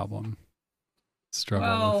other problem.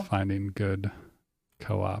 Struggle with finding good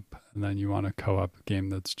co-op, and then you want a co-op game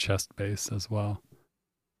that's chess-based as well.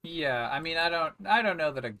 Yeah, I mean, I don't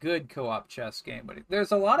know that a good co-op chess game, but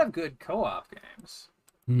there's a lot of good co-op games.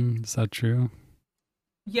 Is that true?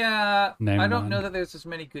 Yeah, Name I don't one. know that there's as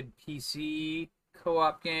many good PC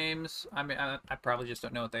co-op games. I mean, I probably just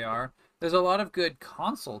don't know what they are. There's a lot of good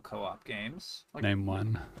console co-op games. Like, Name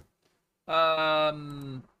one.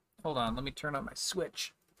 Hold on, let me turn on my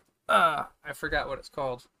Switch. I forgot what it's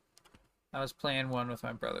called. I was playing one with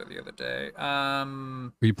my brother the other day. Are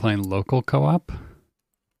you playing local co-op?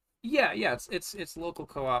 Yeah, it's local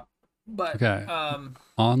co-op, but Okay.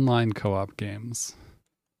 Online co-op games.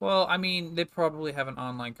 Well, I mean, they probably have an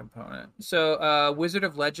online component. So, Wizard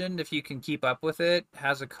of Legend, if you can keep up with it,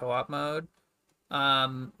 has a co-op mode.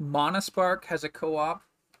 Monospark has a co-op.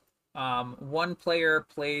 One player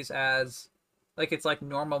plays as, like, it's like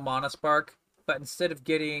normal Monospark, but instead of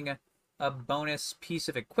getting a bonus piece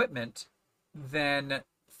of equipment, then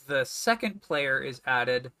the second player is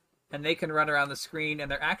added, and they can run around the screen, and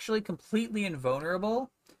they're actually completely invulnerable,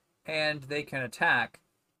 and they can attack.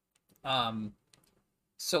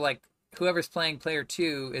 So, like, whoever's playing player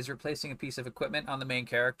 2 is replacing a piece of equipment on the main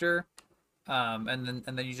character, and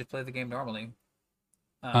then you just play the game normally.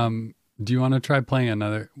 Do you want to try playing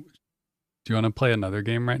another? Do you want to play another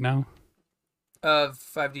game right now? Of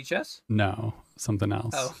 5D chess? No, something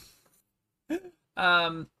else. Oh.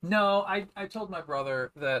 No, I told my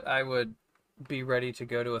brother that I would be ready to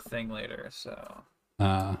go to a thing later, so.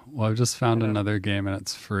 Well, I've just found another game and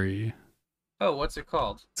it's free. Oh, what's it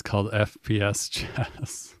called? It's called FPS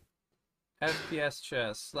chess. FPS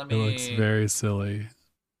chess. Let It me. looks very silly,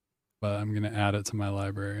 but I'm gonna add it to my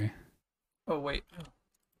library. Oh wait.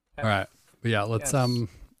 All right, but yeah, let's Yes.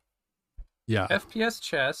 yeah, FPS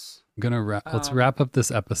chess. I'm gonna let's um, wrap up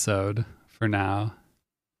this episode for now.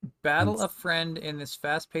 Battle And- a friend in this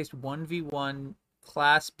fast-paced 1v1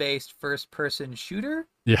 class-based first-person shooter.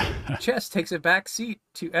 Yeah, Chess takes a back seat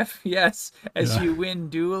to FPS as Yeah. you win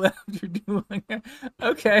duel after duel.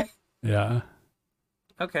 Okay. yeah,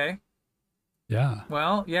 Okay. yeah.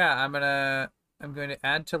 Well, yeah, I'm going to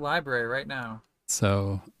add to library right now.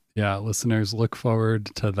 So yeah, listeners, look forward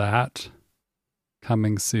to that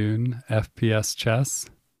coming soon. FPS chess.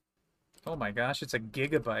 Oh my gosh, it's a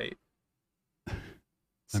gigabyte. I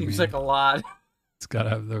Seems mean- like a lot. It's got to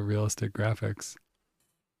have the realistic graphics.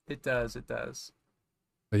 It does. It does.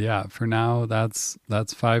 But yeah, for now, that's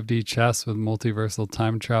 5D chess with multiversal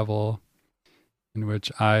time travel, in which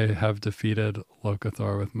I have defeated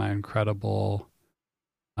Locathor with my incredible,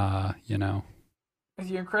 With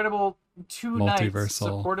your incredible 2 knights Multiversal.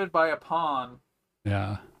 supported by a pawn,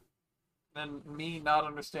 yeah. and me not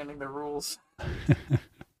understanding the rules.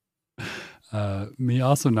 Me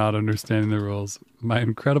also not understanding the rules. My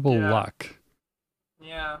incredible Yeah. luck.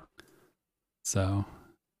 Yeah. So,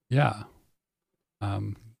 yeah.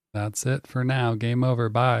 That's it for now. Game over.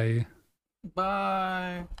 Bye.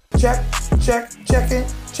 Bye. Checking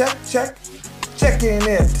it. Checking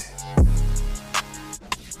it.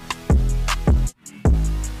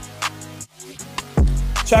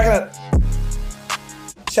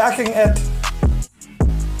 Checking it.